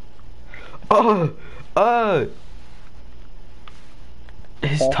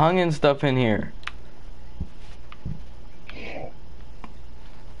 His tongue and stuff in here.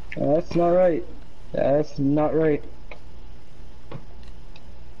 That's not right. That's not right.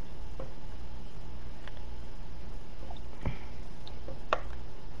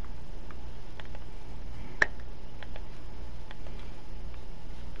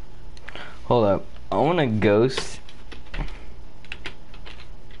 Hold up. I want a ghost.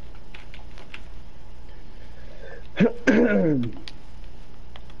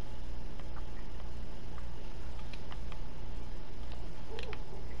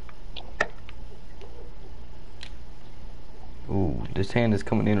 Ooh, this hand is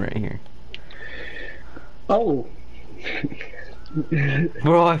coming in right here. Oh.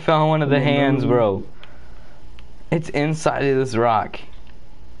 Bro, I found one of the hands, bro. It's inside of this rock.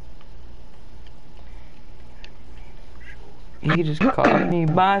 He just caught me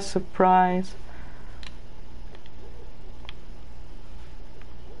by surprise.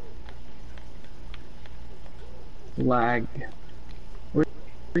 Lag. Where'd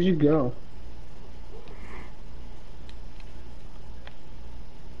you go?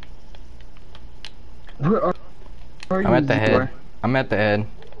 Where are you? I'm at the head. Zebra? I'm at the head.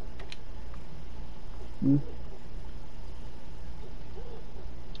 Hmm.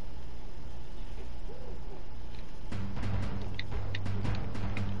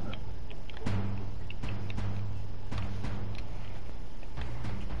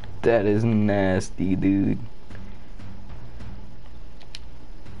 That is nasty, dude.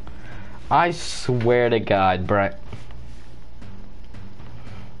 I swear to God, Brett.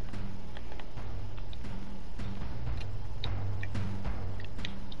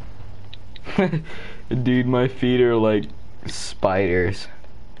 Dude, my feet are like spiders.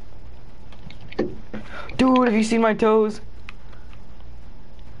 Dude, have you seen my toes?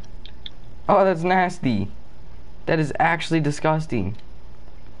 Oh, that's nasty. That is actually disgusting.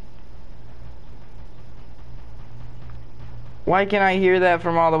 Why can't I hear that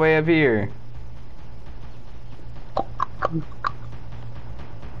from all the way up here?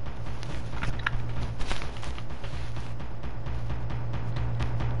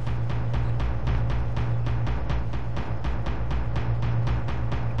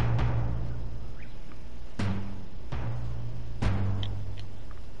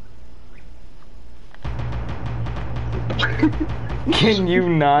 Can you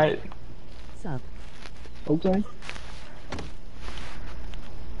not? Sup? Okay.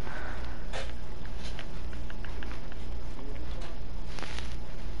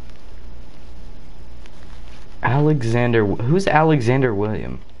 Alexander, who's Alexander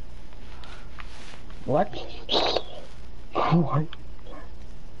William? What? What?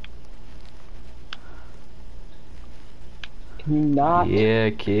 Can you not? Yeah,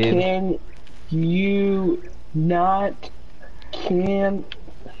 kid. Can you not? Can.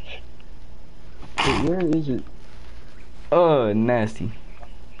 Wait, where is it? Oh, nasty.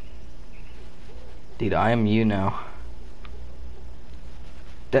 Dude, I am you now.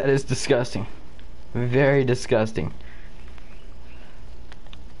 That is disgusting. Very disgusting.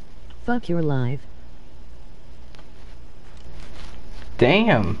 Fuck your life.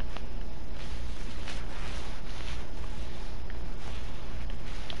 Damn.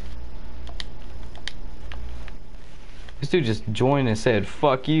 This dude just joined and said,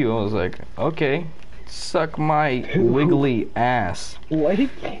 fuck you. I was like, okay. Suck my wiggly ass. What?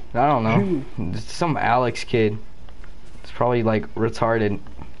 I don't know. Some Alex kid. It's probably like retarded.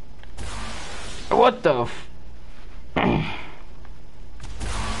 What the f-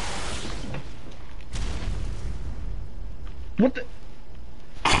 What the?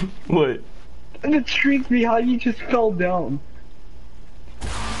 What? And it intrigues me how you just fell down.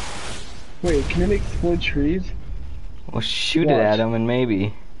 Wait, can it explode trees? Well, shoot it Watch. at him and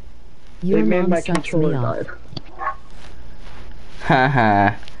maybe. Your It made mom my sucks me controller off. die.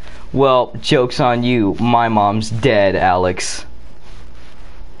 Haha. Well, joke's on you. My mom's dead, Alex.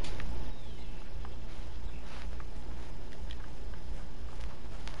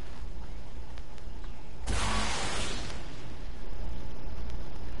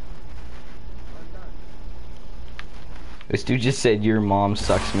 This dude just said your mom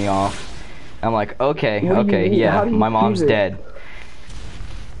sucks me off. I'm like, okay, What do you okay, mean? yeah, How do you my see mom's this? dead.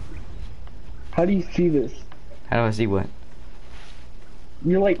 How do you see this? How do I see what?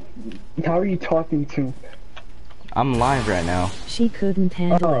 You're like, how are you talking to? I'm live right now. She couldn't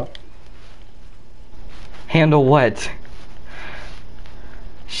handle Oh, it. Handle what?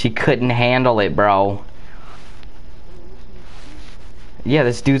 She couldn't handle it, bro. Yeah,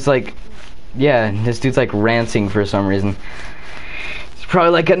 this dude's like ranting for some reason. It's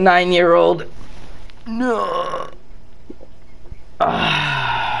probably like a 9-year-old. No.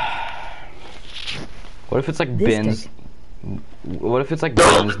 What if it's like This Ben's? What if it's like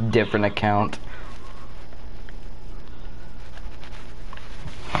Ben's different account?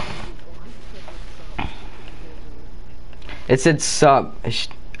 It said sup.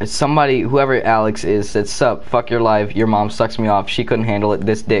 Somebody, whoever Alex is, said sup. Fuck your life. Your mom sucks me off. She couldn't handle it.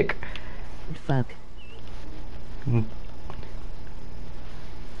 This dick. Fuck.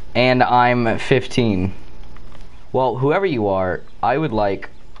 And I'm 15. Well, whoever you are, I would like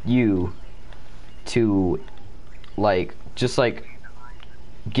you to, like, just like,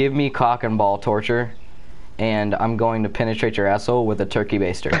 give me cock and ball torture, and I'm going to penetrate your asshole with a turkey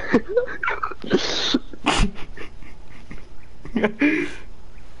baster.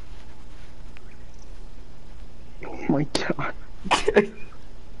 oh my god.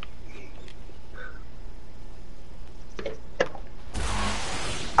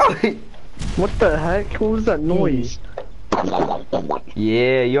 What the heck? What was that noise?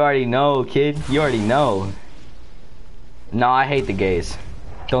 Yeah, you already know, kid. You already know. No, I hate the gays.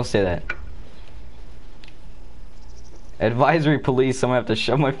 Don't say that. Advisory police, I'm gonna have to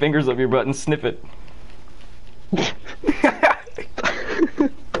shove my fingers up your butt and sniff it.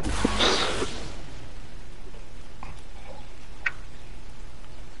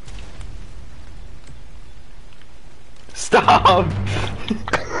 Stop!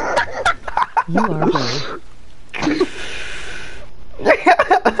 You are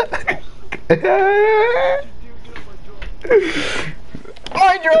gay.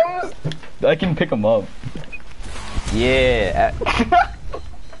 My drums! I can pick them up. Yeah.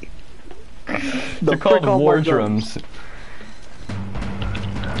 They're called frick are war my drums? drums.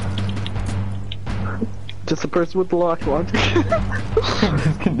 Just a person with the lock launcher. Just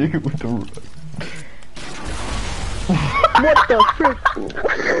a nigga with the What the frick?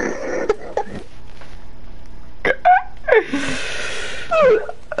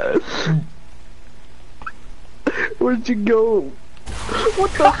 Where'd you go?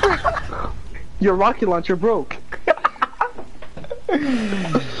 What the frick? Your rocket launcher broke.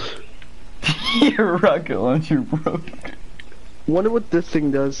 Your rocket launcher broke. Wonder what this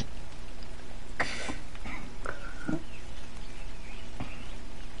thing does.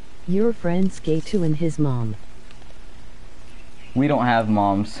 Your friend Skate2 and his mom. We don't have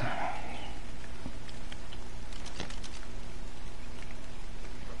moms.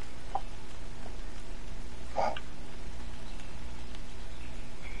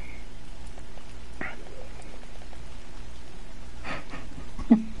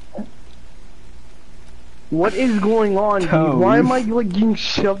 What is going on, dude? Why am I like getting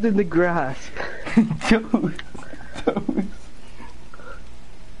shoved in the grass? Toes.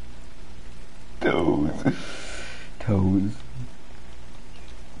 Toes.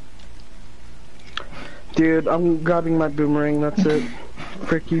 Dude, I'm grabbing my boomerang, that's it.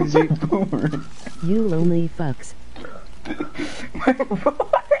 Frick easy. Boomerang. You lonely fucks.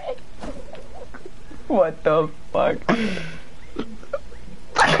 What the fuck?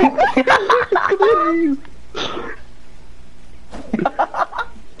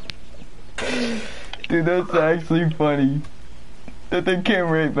 Dude, that's actually funny. That thing came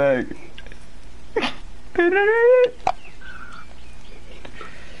right back.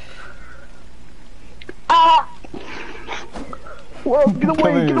 Ah! Whoa, get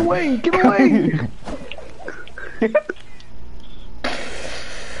away, get away, get away!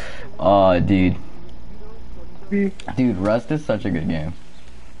 Oh, dude. It Dude, Rust is such a good game.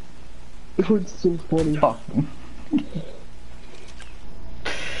 was so funny. Fuck.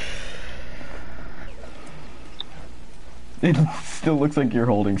 It still looks like you're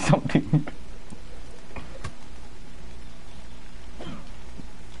holding something.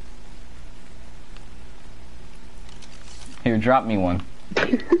 Here, drop me one.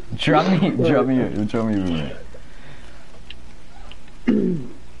 Drop me a boomerang.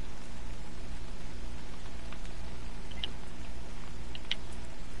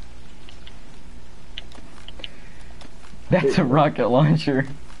 That's a rocket launcher.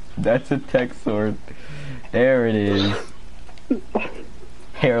 That's a tech sword. There it is.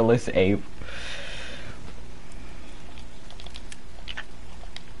 Hairless ape.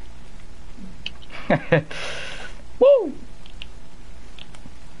 Woo!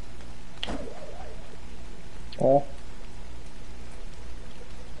 Oh.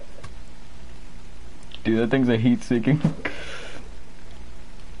 Dude, that thing's a heat seeking.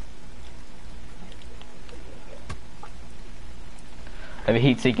 I have a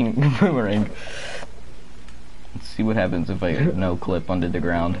heat-seeking boomerang. Let's see what happens if I no clip under the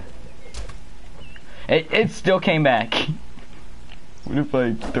ground. It still came back. What if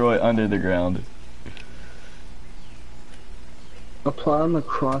I throw it under the ground? Apply on the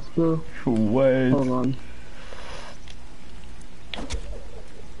crossbow. What? Hold on.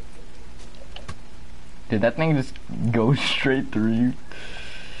 Did that thing just go straight through you?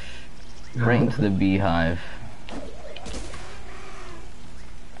 Right into the beehive.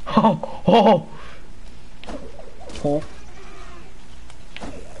 Oh! Oh! Oh.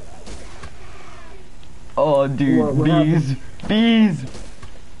 Oh, dude, What bees! Bees!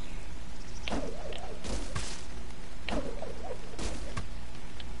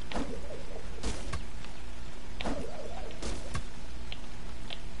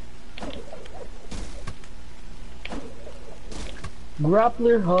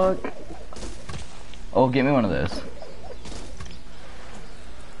 Grappler hook. Oh, get me one of those.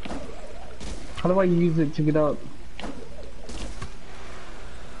 How do I use it to get up?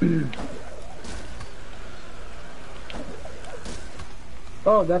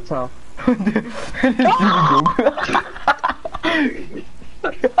 Oh, that's how.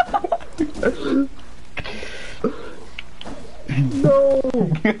 No!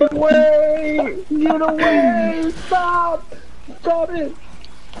 Get away! Get away! Stop! Stop it!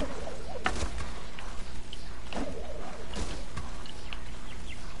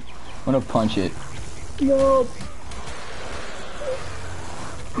 I'm gonna punch it. No!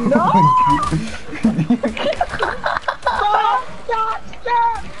 No! Stop! Stop!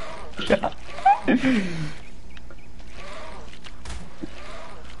 Stop!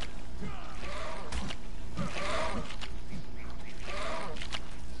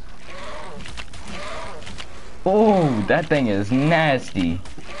 Oh, that thing is nasty.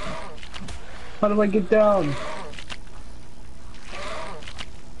 How do I get down?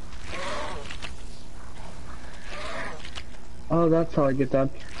 Oh, that's how I get that.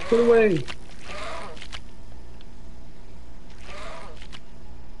 Get away!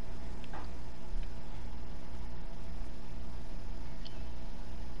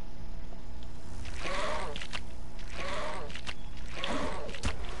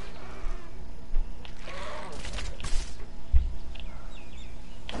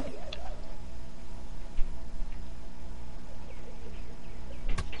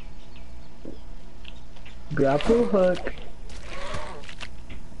 Grapple hook.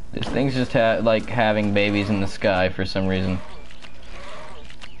 This thing's just like having babies in the sky for some reason.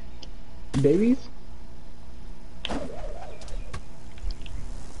 Babies?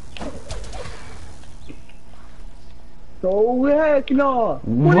 Oh heck no!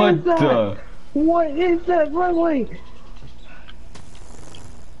 What is that? the? What is that? Run away!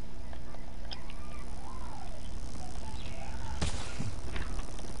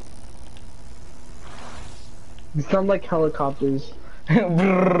 You sound like helicopters.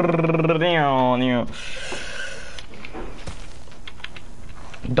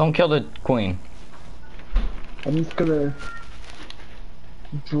 Don't kill the queen. I'm just gonna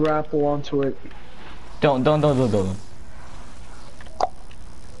grapple onto it. Don't.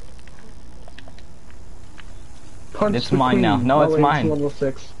 Punch It's the mine queen. now. No, Oh, it's wait, mine. Level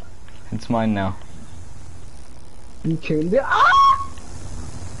 6. It's mine now. You killed it. Ah!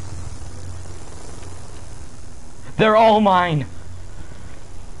 They're all mine.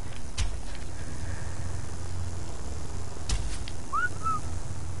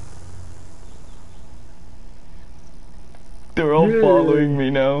 They're all Yeah. following me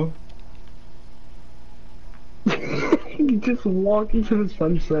now. You just walk into the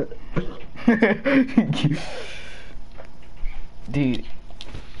sunset. Dude.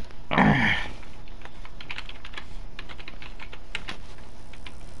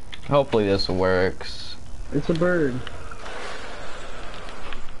 Hopefully this works. It's a bird.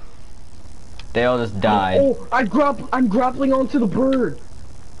 They all just died. Oh, I'm grappling onto the bird.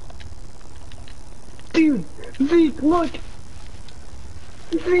 Dude, Zeke, look.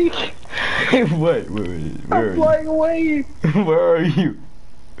 Zeke, Wait, where I'm flying away. you? Where are you?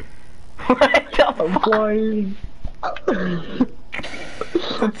 What the I'm fuck? flying. The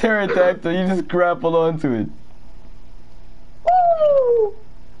pterodactyl, you just grappled onto it. Woo!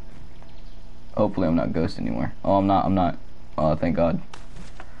 Hopefully I'm not ghost anymore. Oh, I'm not. Oh, thank God.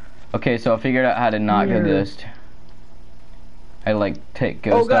 Okay, so I figured out how to not go Here. ghost. I like take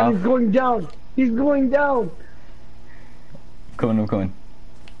Oh ghost God, off. he's going down. He's going down. I'm coming.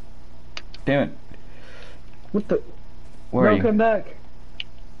 Damn it. What the? Where are No, you? come back.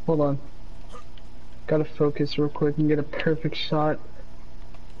 Hold on. Gotta focus real quick and get a perfect shot.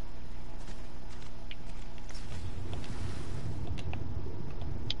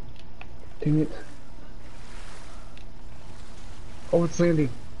 Dang it. Oh, it's landing.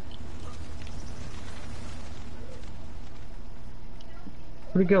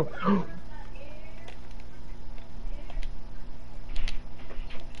 Where'd it go?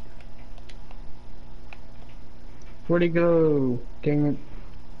 Where'd he go? Dang it.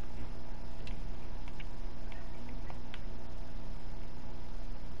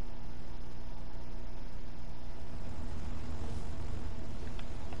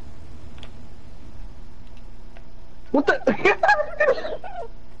 What the?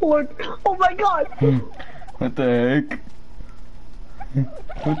 Look! Oh my God! What the heck?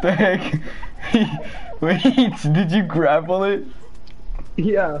 What the heck? Wait, did you grapple it?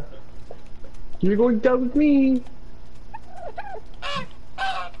 Yeah. You're going down with me.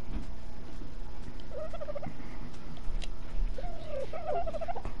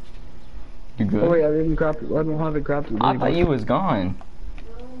 You good? Oh wait, I didn't grab it. I don't have it grabbed. I thought you was gone.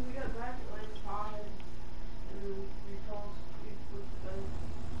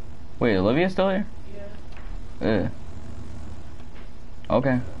 Wait, Olivia's still here? Yeah.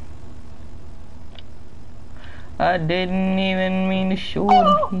 Okay. I didn't even mean to shoot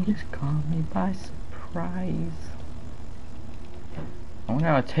him. He just caught me by surprise. I wonder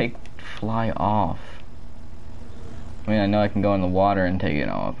how to take fly off. I mean, I know I can go in the water and take it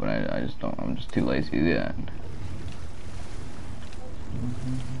off, but I just don't. I'm just too lazy to do that.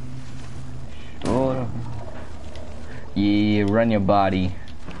 Sure. Yeah, run your body.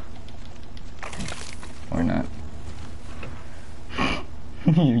 Or not.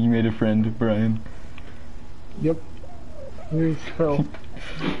 You made a friend, Brian. Yep. Here's Phil.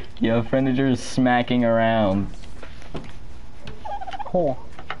 Yeah, Friendager is smacking around. Oh.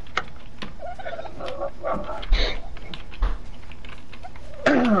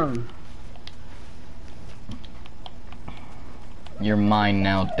 You're mine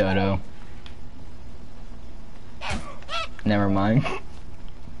now, Dodo. Never mind.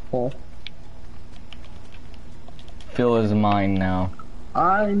 Oh. Phil is mine now.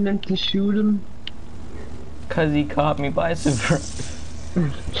 I meant to shoot him. Cause he caught me by surprise.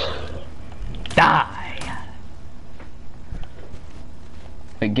 Die!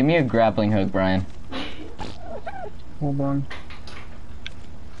 Wait, give me a grappling hook, Brian. Hold on.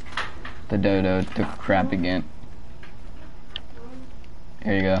 The dodo took crap again.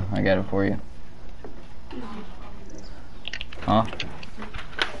 Here you go, I got it for you. Huh?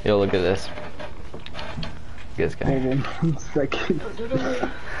 Yo, look at this. Look at this guy. Hold on 1 second.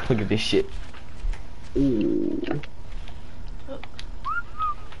 Look at this shit. Ooh.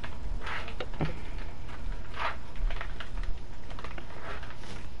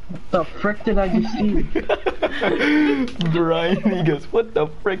 What the frick did I just see? Brian, he goes, what the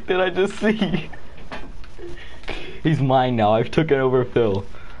frick did I just see? He's mine now, I've taken over Phil.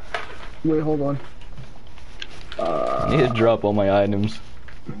 Wait, hold on. I need to drop all my items.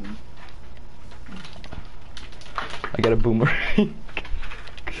 I got a boomerang.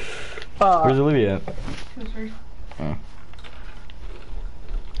 Where's Olivia at? Oh.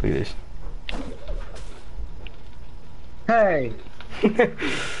 Look at this. Hey!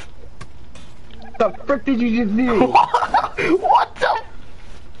 The frick did you just do? What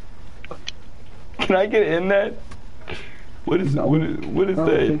the? Can I get in that? What is No. what is I don't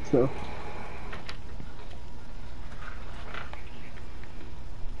that? think so.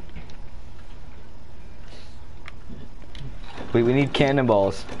 Wait, we need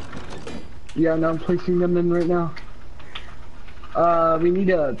cannonballs. Yeah, no, I'm placing them in right now. We need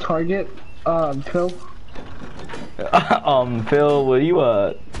a target. Phil. Phil, will you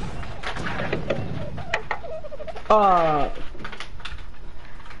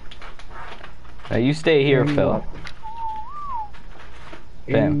now you stay here, Phil.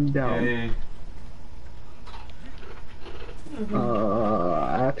 Bam. Aim down. Hey.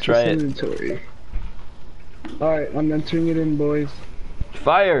 Access Try it. inventory. Alright, I'm entering it in, boys.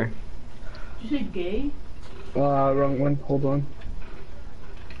 Fire! Did you say gay? Wrong one, hold on.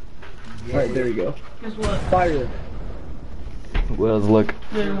 Alright, there we go. Guess what? Fire. Wills, look.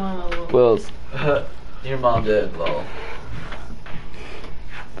 Your mama will. Wills. Your mom did, lol.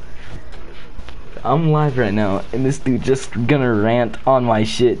 I'm live right now, and this dude just gonna rant on my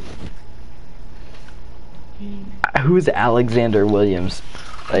shit. Who's Alexander Williams?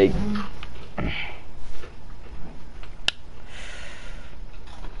 Like...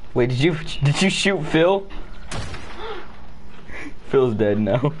 Wait, did you shoot Phil? Phil's dead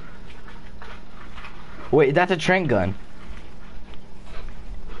now. Wait, that's a Trent gun.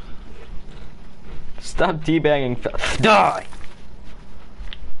 Stop teabagging Phil. Die!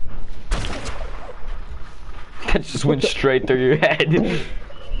 That just went straight through your head.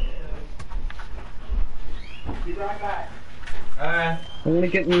 I'm gonna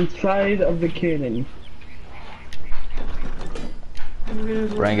get inside of the cannon.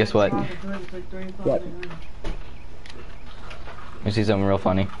 Brian, guess what? What? You see something real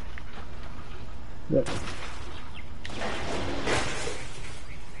funny? What?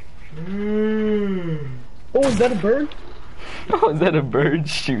 Oh, is that a bird? Oh, is that a bird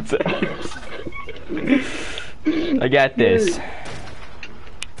shoots at us? I got this.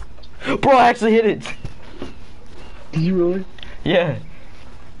 Bro, I actually hit it. Did you really? Yeah.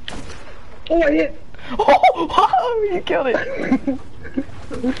 Oh, I hit! Oh, you killed it.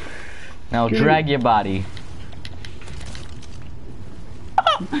 Now drag your body.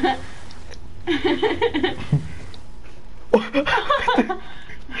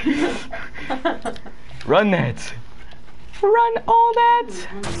 Run that. Run all that.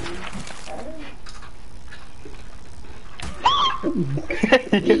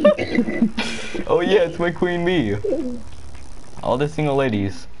 Oh yeah, it's my queen bee. All the single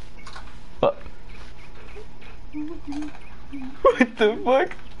ladies. What the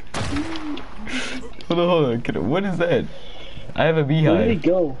fuck? Hold on. What is that? I have a Where did beehive. it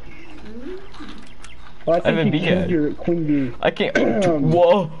go? Oh, I have a think you killed beehive. your queen bee. I can't.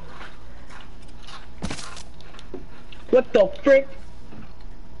 Whoa. What the frick?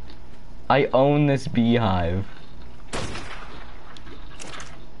 I own this beehive.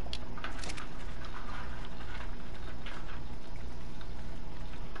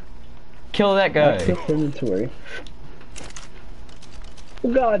 Kill that guy. Access inventory.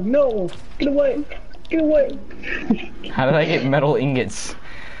 Oh god, no! Get away! Get away! How did I get metal ingots?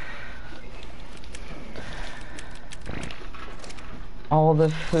 All the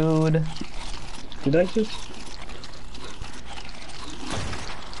food. Did I just...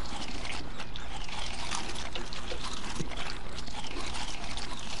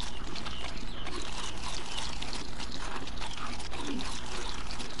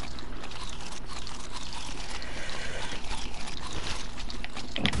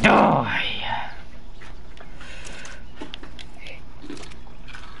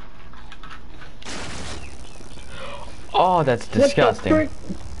 Oh, that's What the disgusting. frick?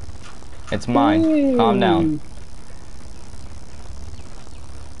 It's mine. Calm down.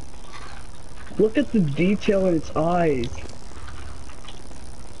 Look at the detail in its eyes.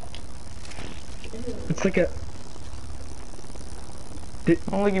 It's like a...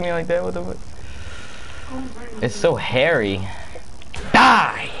 Don't look at me like that. What the fuck? It's so hairy.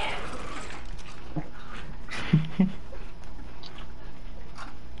 Die!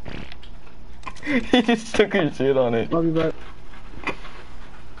 He just took his shit on it. I'll be back.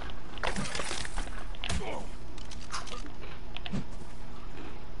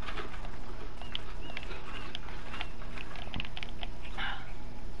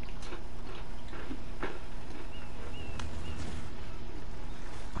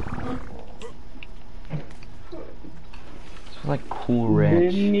 It's like Cool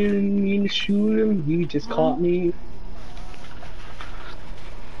Ranch. Didn't even mean to shoot him, he just caught me.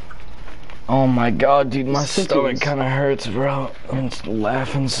 Oh my god, dude, my Sickles. stomach kind of hurts, bro. I'm just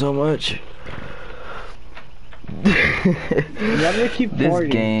laughing so much. Why do I keep This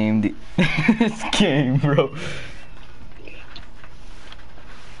farting? game, this game, bro.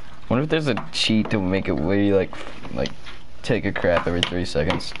 Wonder if there's a cheat to make it where you like take a crap every 3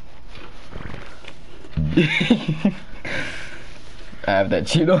 seconds. I have that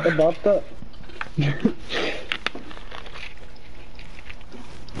cheat on. About that.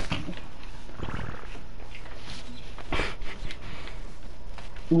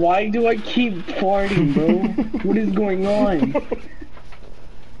 Why do I keep farting, bro? What is going on?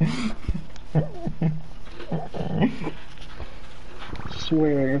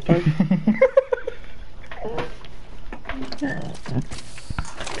 Swear, if I...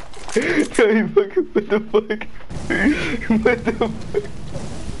 What the fuck? What the fuck?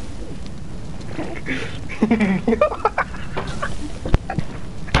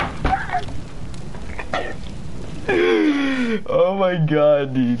 Oh my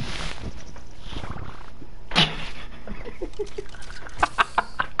god, dude.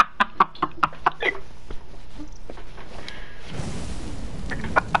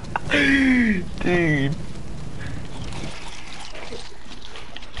 Dude.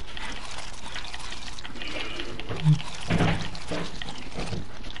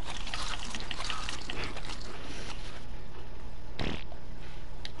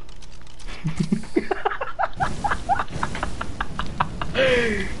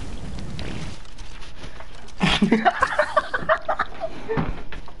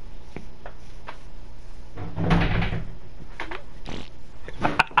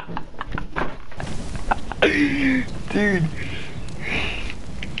 Dude.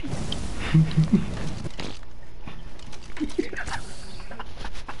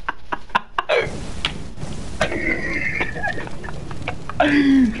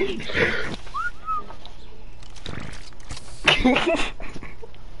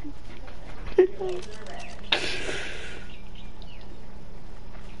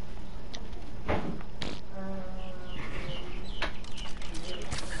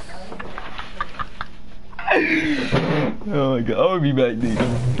 Oh my god, I'll be back, dude.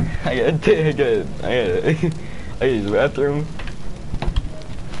 I gotta use the bathroom.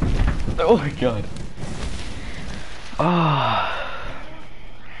 Oh my god. Ah.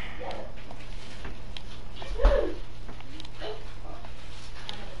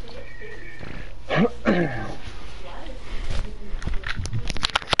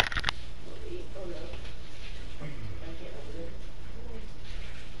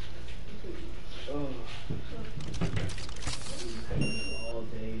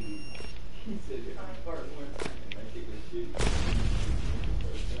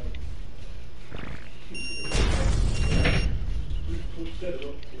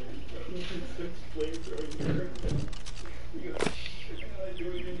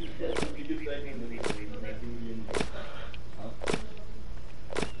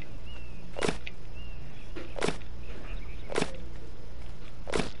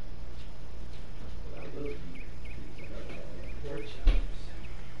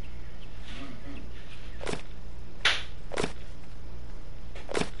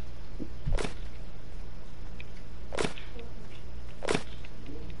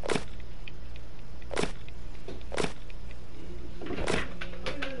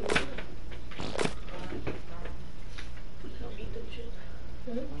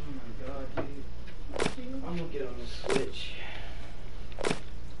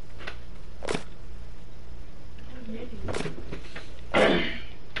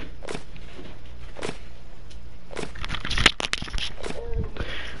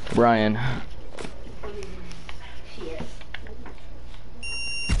 Brian.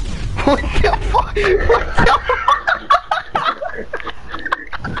 What the fuck? What the fuck?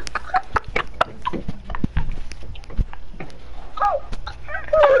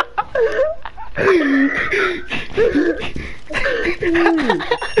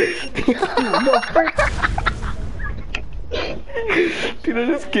 Dude, I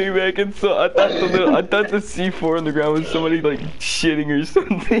just came back and saw. I thought the C4 on the ground was somebody like shitting or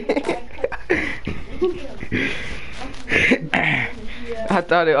something. I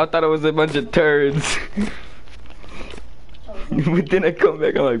thought it was a bunch of turds. But then I come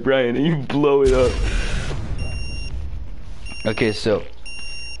back, I'm like, Brian, and you blow it up. Okay, so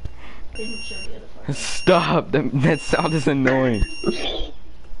stop. That sound is annoying.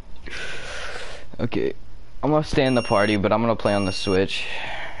 Okay. I'm gonna stay in the party, but I'm gonna play on the Switch.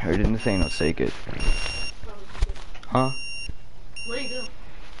 Or didn't Nathaniel take it? Huh? Where'd you go?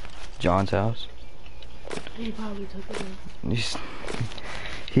 John's house. He probably took it.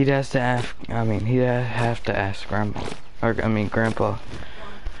 He'd have to ask. I mean, he'd have to ask Grandma, or Grandpa,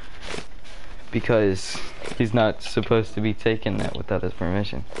 because he's not supposed to be taking that without his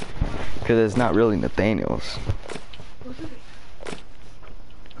permission. Because it's not really Nathaniel's.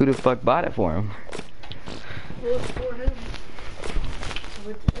 Who the fuck bought it for him? Well, it's for him. So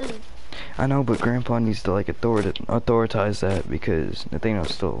it's his. I know, but Grandpa needs to like authoritize that because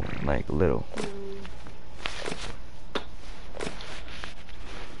Nathaniel's still like little.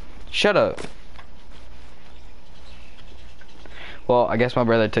 Shut up. Well, I guess my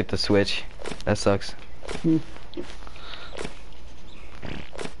brother took the Switch. That sucks.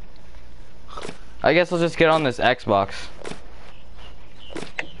 I guess I'll just get on this Xbox.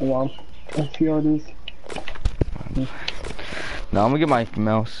 Wow. I see how it is. No, I'm gonna get my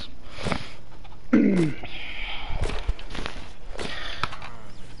mouse.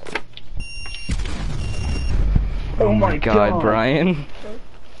 Oh my god, Brian.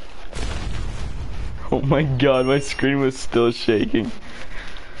 Oh my god, my screen was still shaking.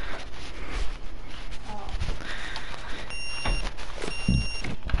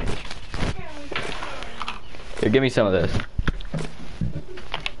 Here, give me some of this.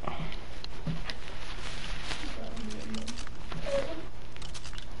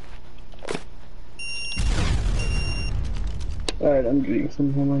 Alright, I'm getting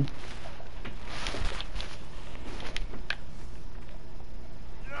some. Hold on.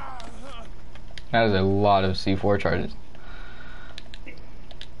 That is a lot of C4 charges.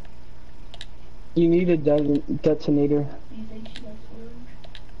 You need a detonator. You think she has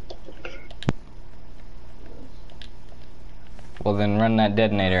orange? Well then run that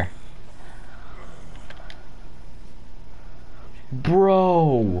detonator.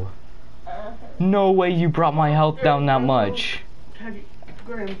 Bro! No way you brought my health down that much. Teddy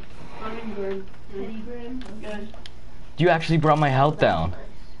Graham. I mean Graham. Teddy Graham. Guys. You actually brought my health down.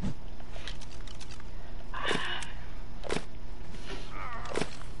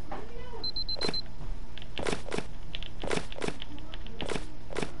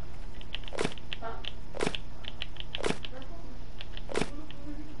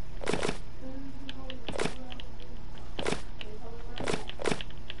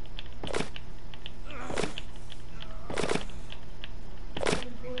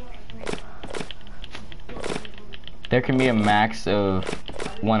 There can be a max of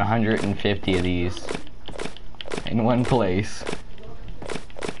 150 of these in one place.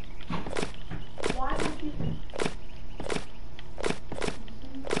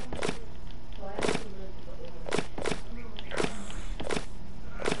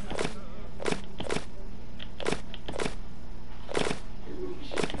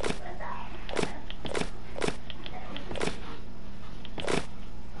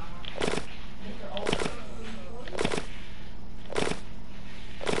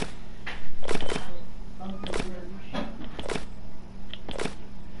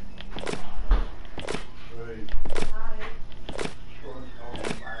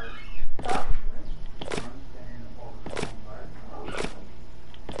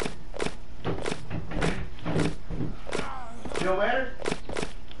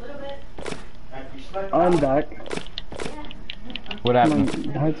 I'm back. What happened?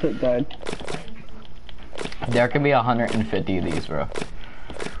 My headset died. There can be 150 of these, bro.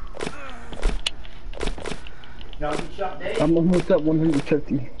 I'm almost at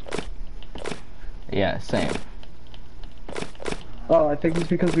 150. Yeah, same. Oh, I think it's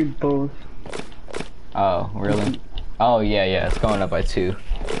because we both. Oh, really? Oh, yeah, it's going up by 2.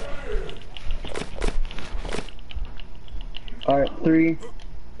 Alright, 3,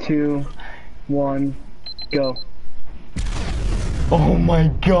 2, 1, go. Oh my I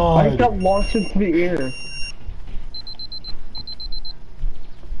god! got launched into the air.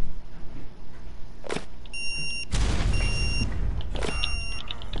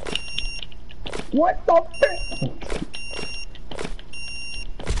 What the frick?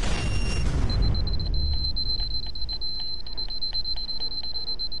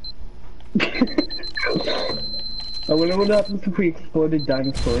 I wonder what happens if we explode a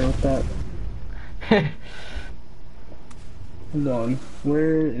dinosaur with that. Hold on.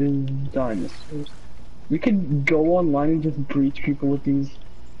 Where is dinosaurs? We could go online and just breach people with these.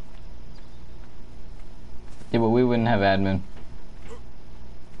 Yeah, but we wouldn't have admin.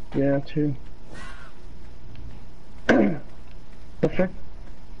 Yeah, true. The frick?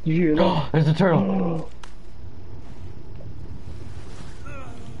 Did you hear that? There's a turtle.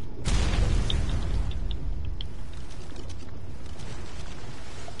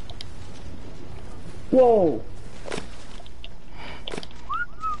 Whoa!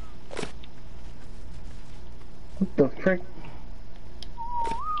 What the frick?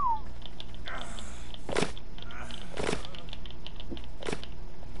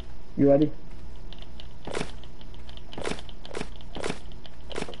 You ready?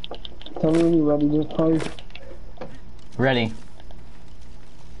 Tell me when you're ready, just call you. Ready.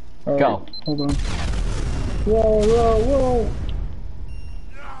 All Go. right, hold on. Whoa, whoa, whoa!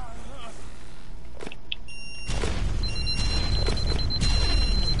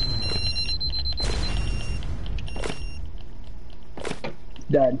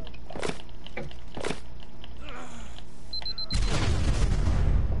 Dead.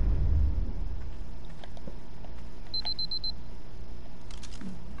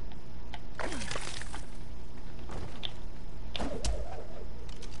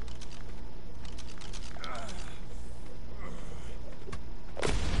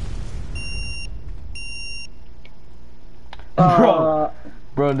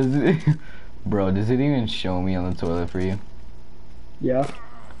 Bro, does it bro, does it even show me on the toilet for you? Yeah.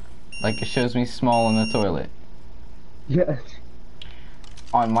 Like it shows me small on the toilet. Yes.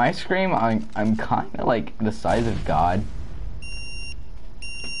 On my screen, I'm kind of like the size of God.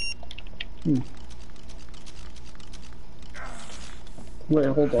 Wait,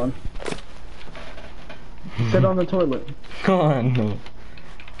 hold on. Sit on the toilet. Come on, no.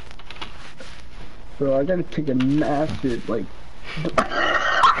 Bro, I gotta take a massive, like...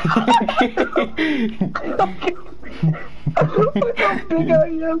 Look how big I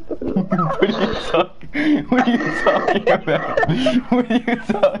am! What are you talking about? What are you talking about?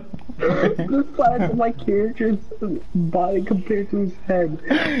 The size of my character's body compared to his head.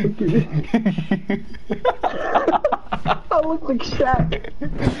 Look at it. I look like Shaq.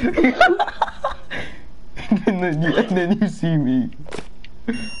 and then you see me.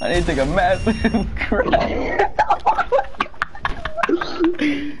 I need to take a massive crap.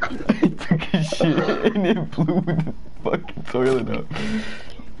 I took a shit and it blew the fucking toilet up.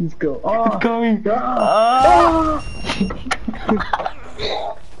 Let's go. Oh, It's coming. Ah.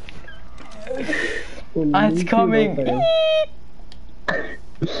 It's coming.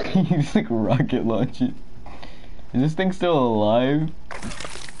 He's like rocket launch it. Is this thing still alive?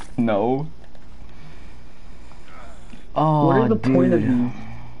 No. Oh, What are the dude. point of these?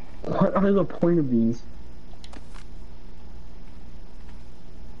 What are the point of these?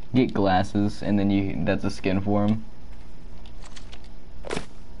 Get glasses, and then that's a skin for him.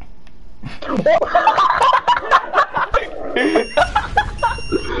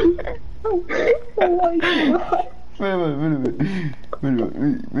 Oh my god. Wait a minute.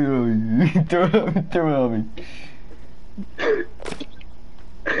 Throw it on me.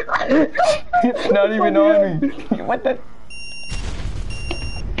 It's not even on me. What the?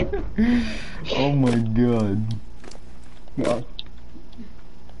 Oh my god. No.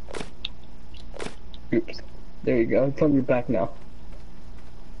 Oops. There you go. It's on your back now.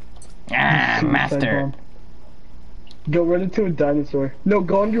 Ah, Suicide master. bomb. Go run into a dinosaur. No,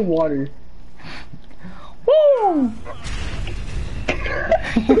 go underwater. Woo!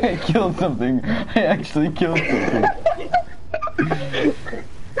 I killed something. I actually killed something.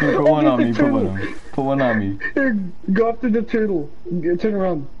 Here, put one on me. Put one on me. Put one on me. Here, go after the turtle. Turn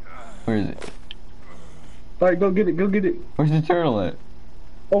around. Where is it? Alright, go get it. Go get it. Where's the turtle at?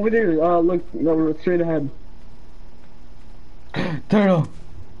 Over there. Look. No, straight ahead. Turtle.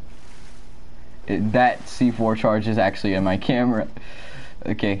 That C4 charge is actually in my camera.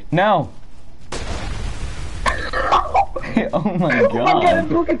 Okay, now. Oh my Oh my god, it god.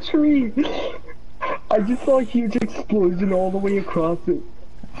 broke a tree! I just saw a huge explosion all the way across it.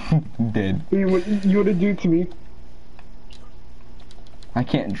 Dead. You wanna do it to me? I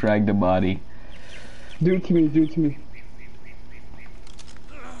can't drag the body. Do it to me, do it to me.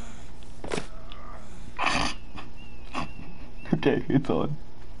 Okay, it's on.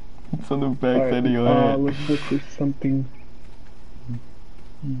 It's on the back side of your Alright, head. let's look for something.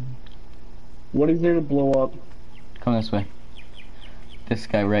 What is there to blow up? Come this way. This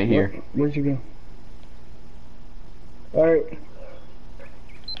guy right here. Where'd you go? Alright.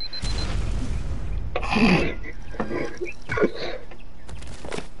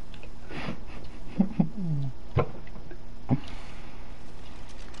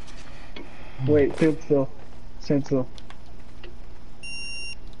 Wait, stand still. Stand still.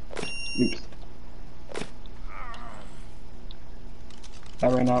 Oops. I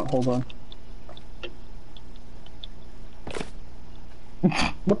ran out, hold on.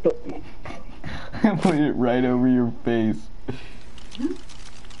 What the? I put it right over your face.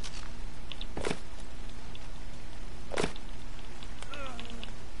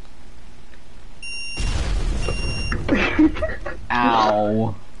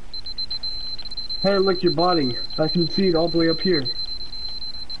 Ow. Hey, look, your body. I can see it all the way up here.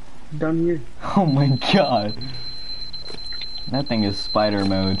 Down here. Oh my god. That thing is spider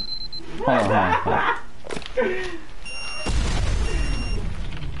mode. Hold on, hold on.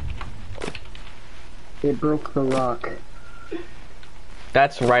 It broke the rock.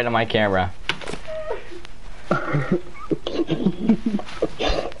 That's right on my camera.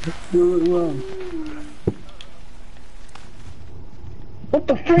 Do it well. What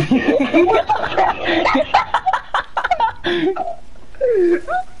the frick?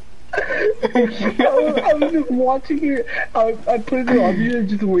 I was just watching it. I put it on you and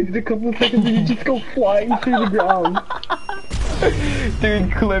just waited a couple of seconds and you just go flying through the ground.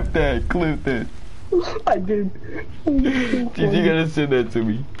 Dude, clip that, clip that. I did. Dude, you gotta send that to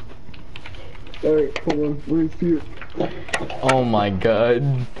me. Alright, hold on. Let me see it. Oh my god.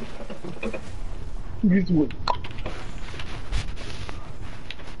 Use wood.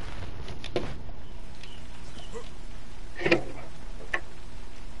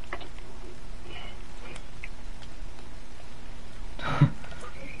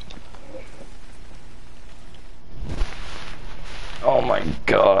 Oh my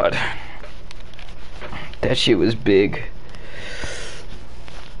god. That shit was big.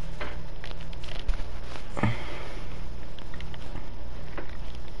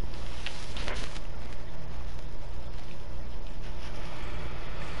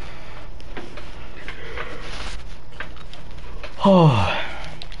 Oh.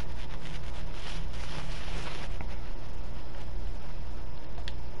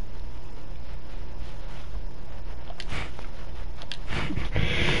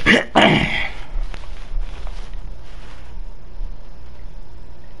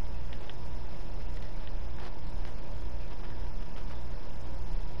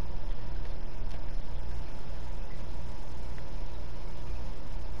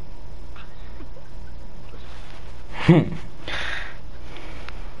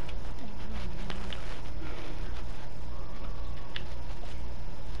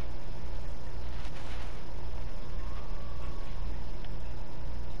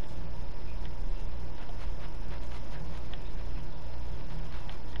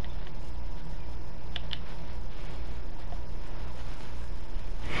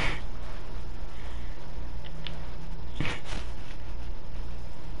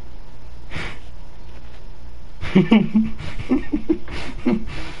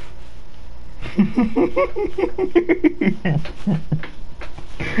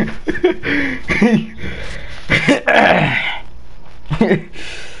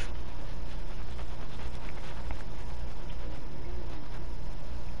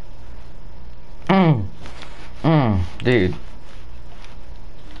 Dude,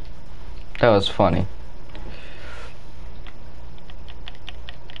 that was funny.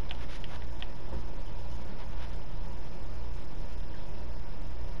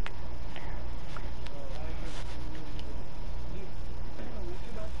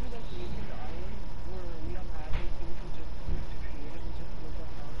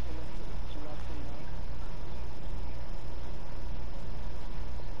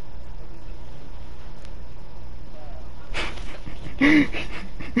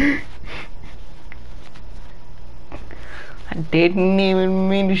 I didn't even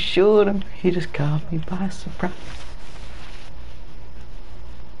mean to shoot him. He just caught me by surprise.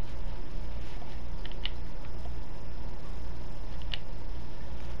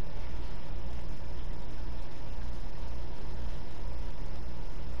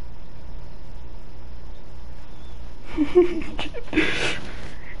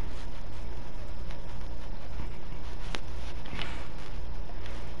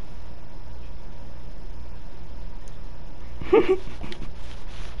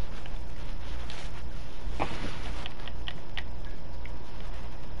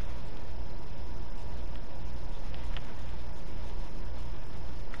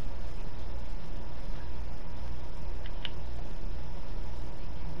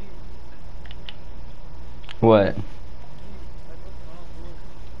 What?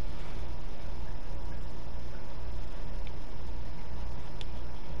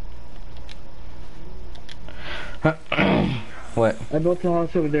 What? I built a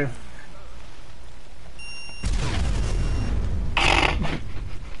house over there.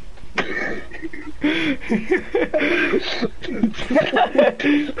 It's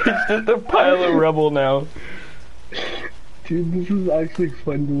just a pile of rubble now. Dude, this is actually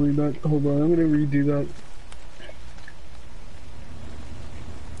fun doing that. Hold on, I'm gonna redo that.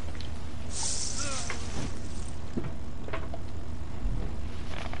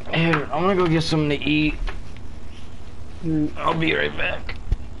 Here, I'm gonna go get something to eat. Mm. I'll be right back.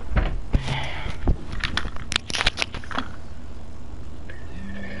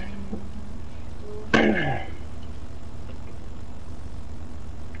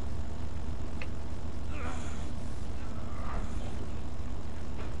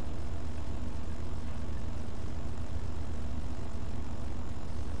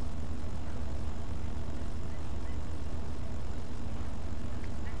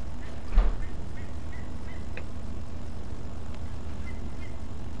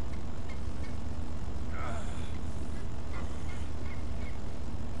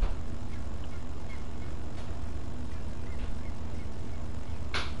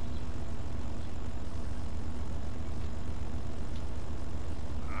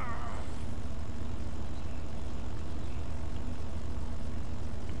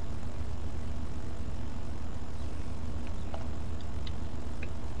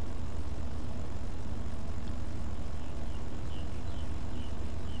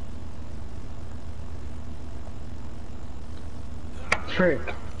 Frick.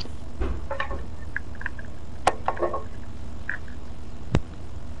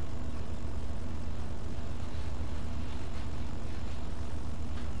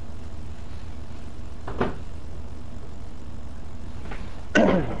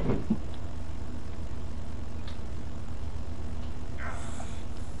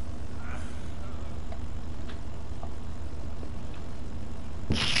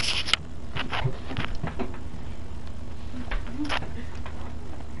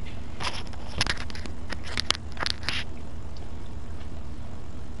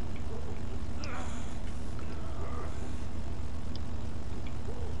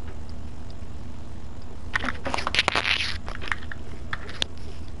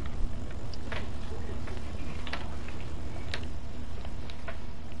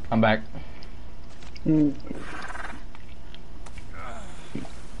 I'm back. Mm.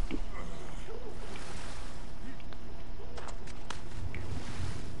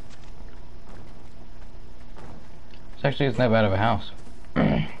 It's not bad of a house.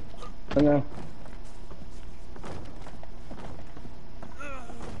 I know.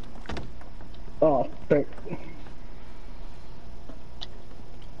 Oh, frick.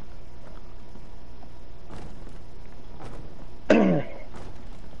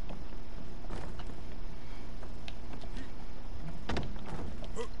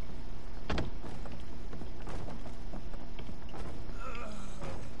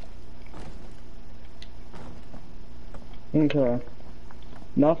 Okay.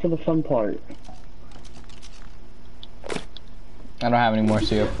 Now for the fun part. I don't have any more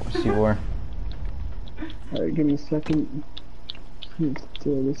C4. Alright, give me a second. Let's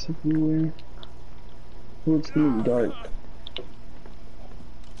throw this everywhere. Oh, it's gonna be dark.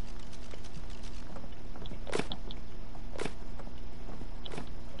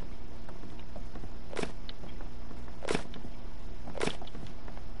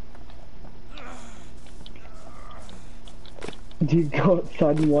 Dude, go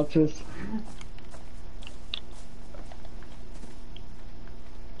outside and watch us.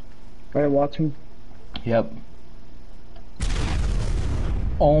 Alright, watch him. Yep.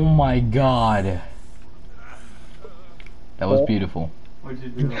 Oh my god. That was beautiful. What'd you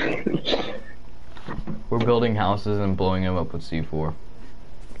do? We're building houses and blowing them up with C4.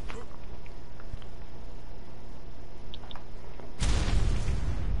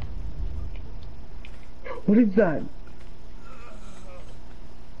 What is that?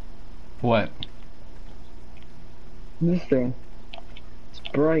 What? This thing. It's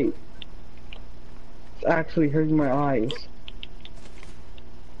bright. It's actually hurting my eyes.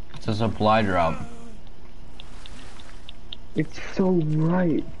 It's a supply drop. It's so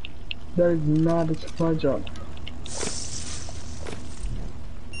bright. That is not a supply drop.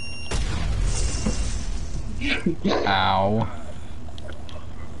 Ow.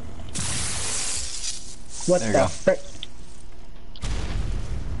 What There you the go. frick?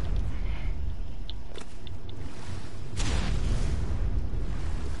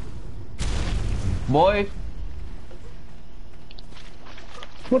 Boy.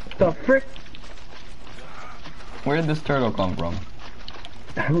 What the frick? Where did this turtle come from?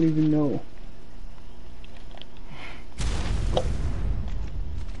 I don't even know.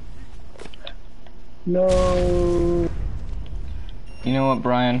 No. You know what,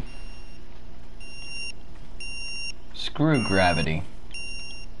 Brian? Screw gravity.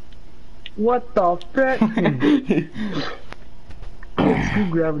 What the frick? Yeah, screw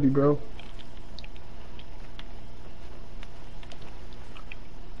gravity, bro.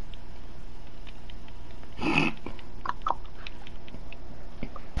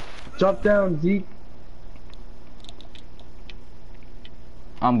 Drop down, Zeke.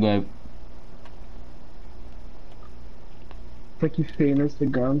 I'm good. It's like he's famous, the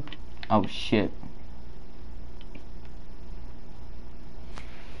gun. Oh shit.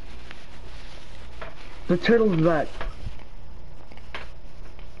 The turtle's back.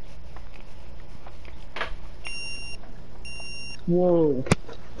 Whoa.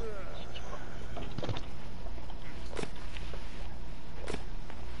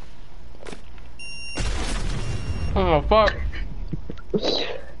 Oh fuck.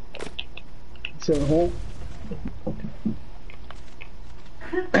 So, hole.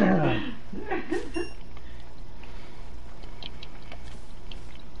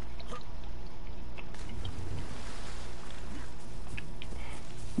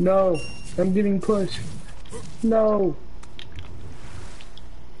 No, I'm getting pushed. No.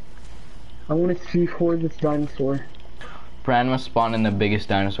 I want to C4 this dinosaur. Brian must spawn in the biggest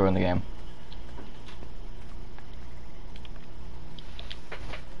dinosaur in the game.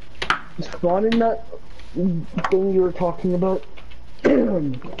 Spawning that thing you were talking about.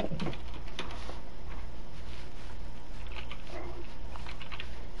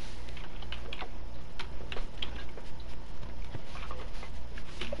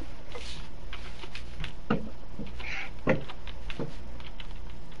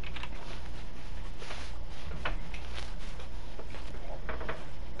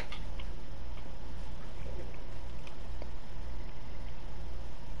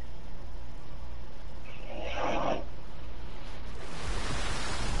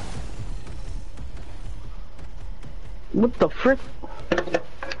 What the frick?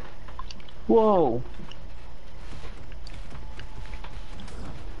 Whoa.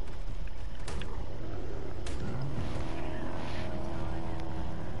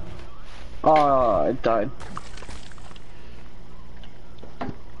 Ah, I died.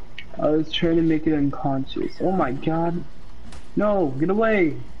 I was trying to make it unconscious. Oh my god. No, get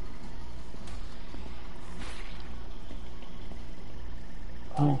away.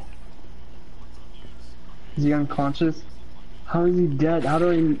 Oh. Is he unconscious? How is he dead? How do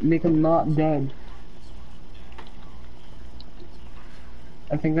I make him not dead?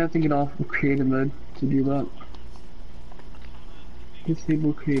 I think I have to get off of creative mode to do that.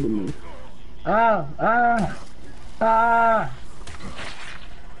 Disable creative mode. Ah! Ah! Ah!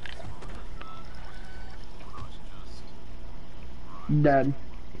 Dead.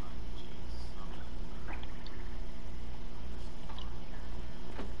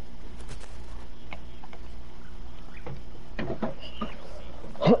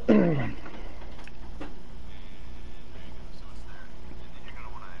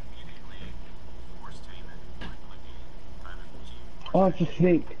 Oh, it's a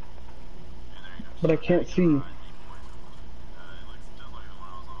snake. But I can't see.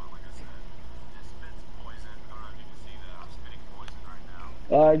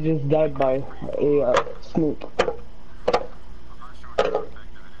 I just died by a snake.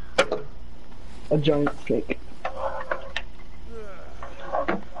 A giant snake.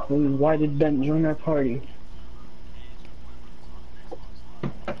 And why did Ben join our party?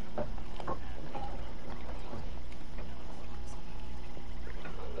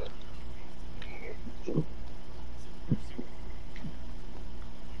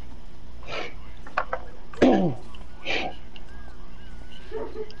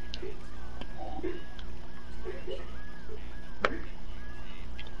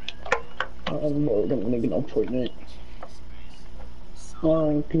 Oh Lord, I'm gonna get on Fortnite.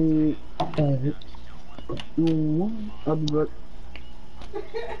 Okay, I'll be back.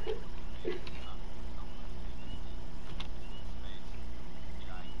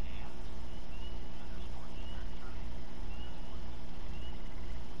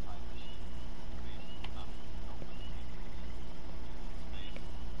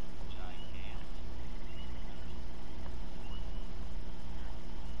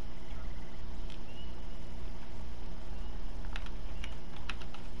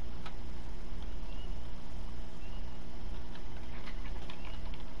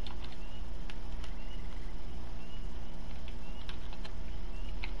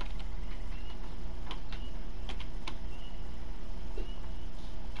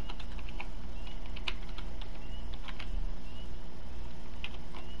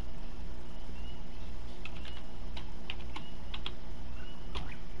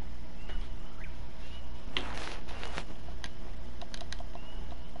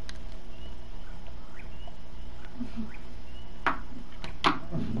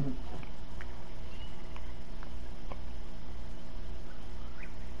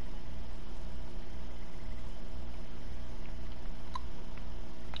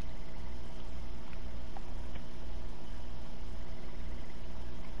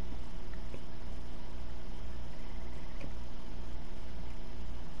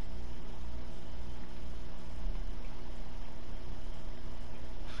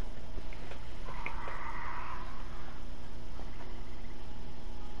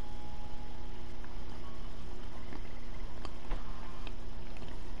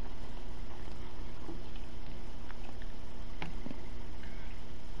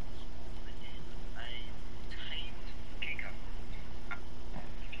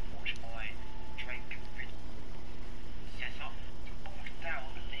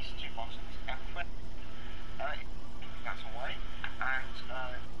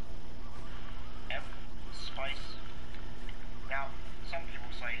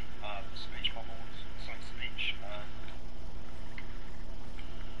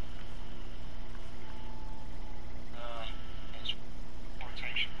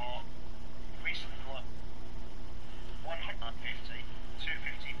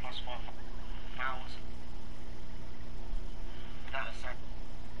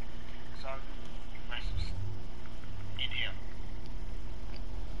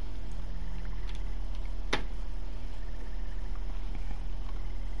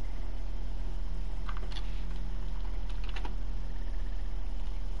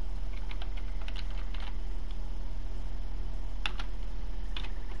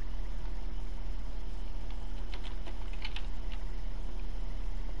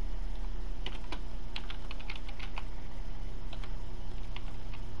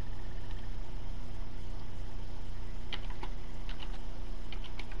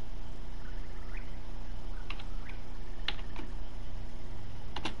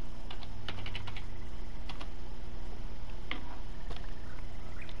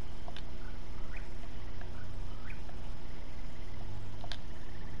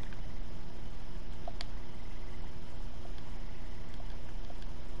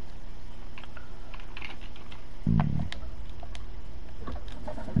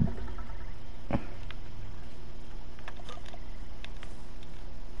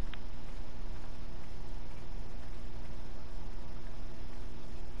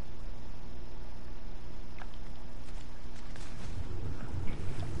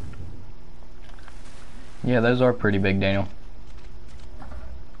 Yeah, those are pretty big, Daniel.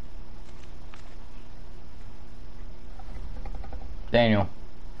 Daniel.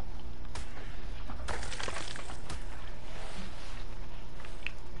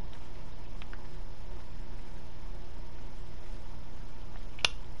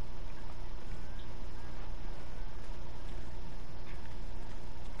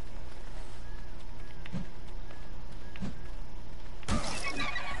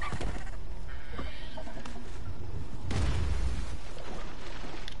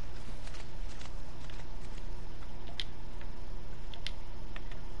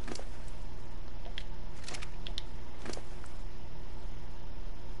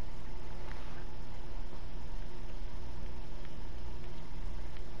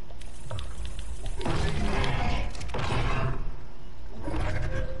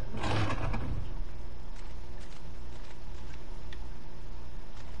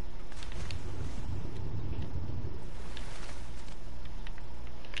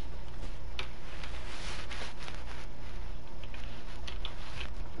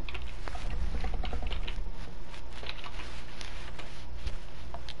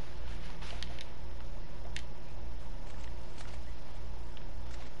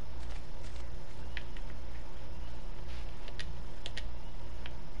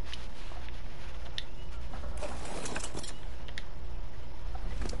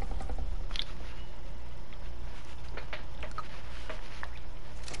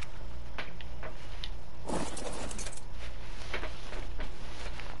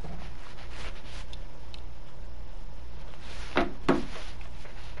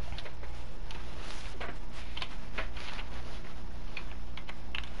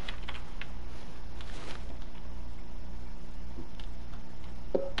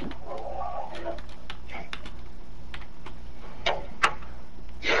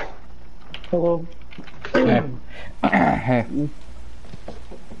 Hello. Hey. Hey.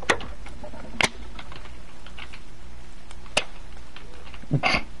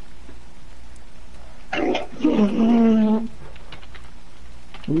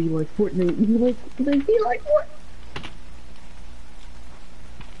 We like Fortnite. We like Fortnite. We like what?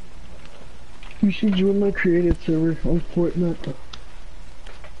 You should join my creative server on Fortnite.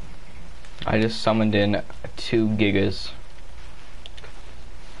 I just summoned in 2 gigas.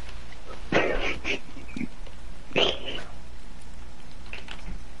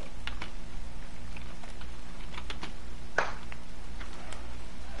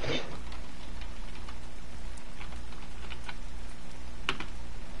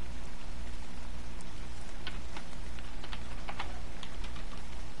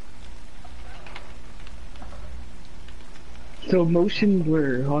 So motion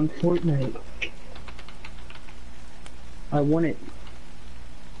blur on Fortnite. I want it.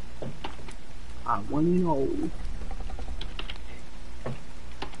 I want to know.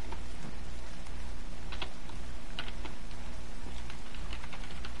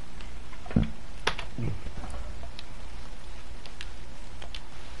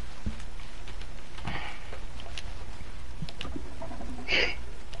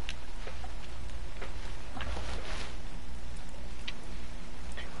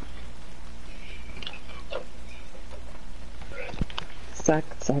 Suck,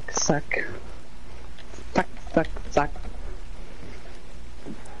 suck, suck. Suck, suck, suck.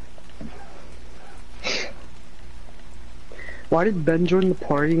 Why did Ben join the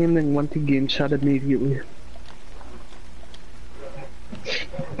party and then went to game chat immediately?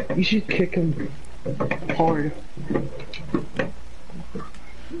 You should kick him hard.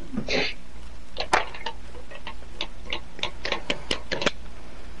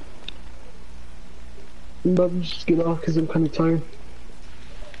 I'm about to just get off because I'm kind of tired.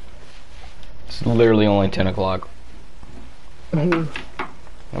 It's literally only 10 o'clock. I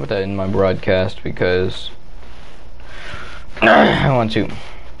put that in my broadcast because I want to.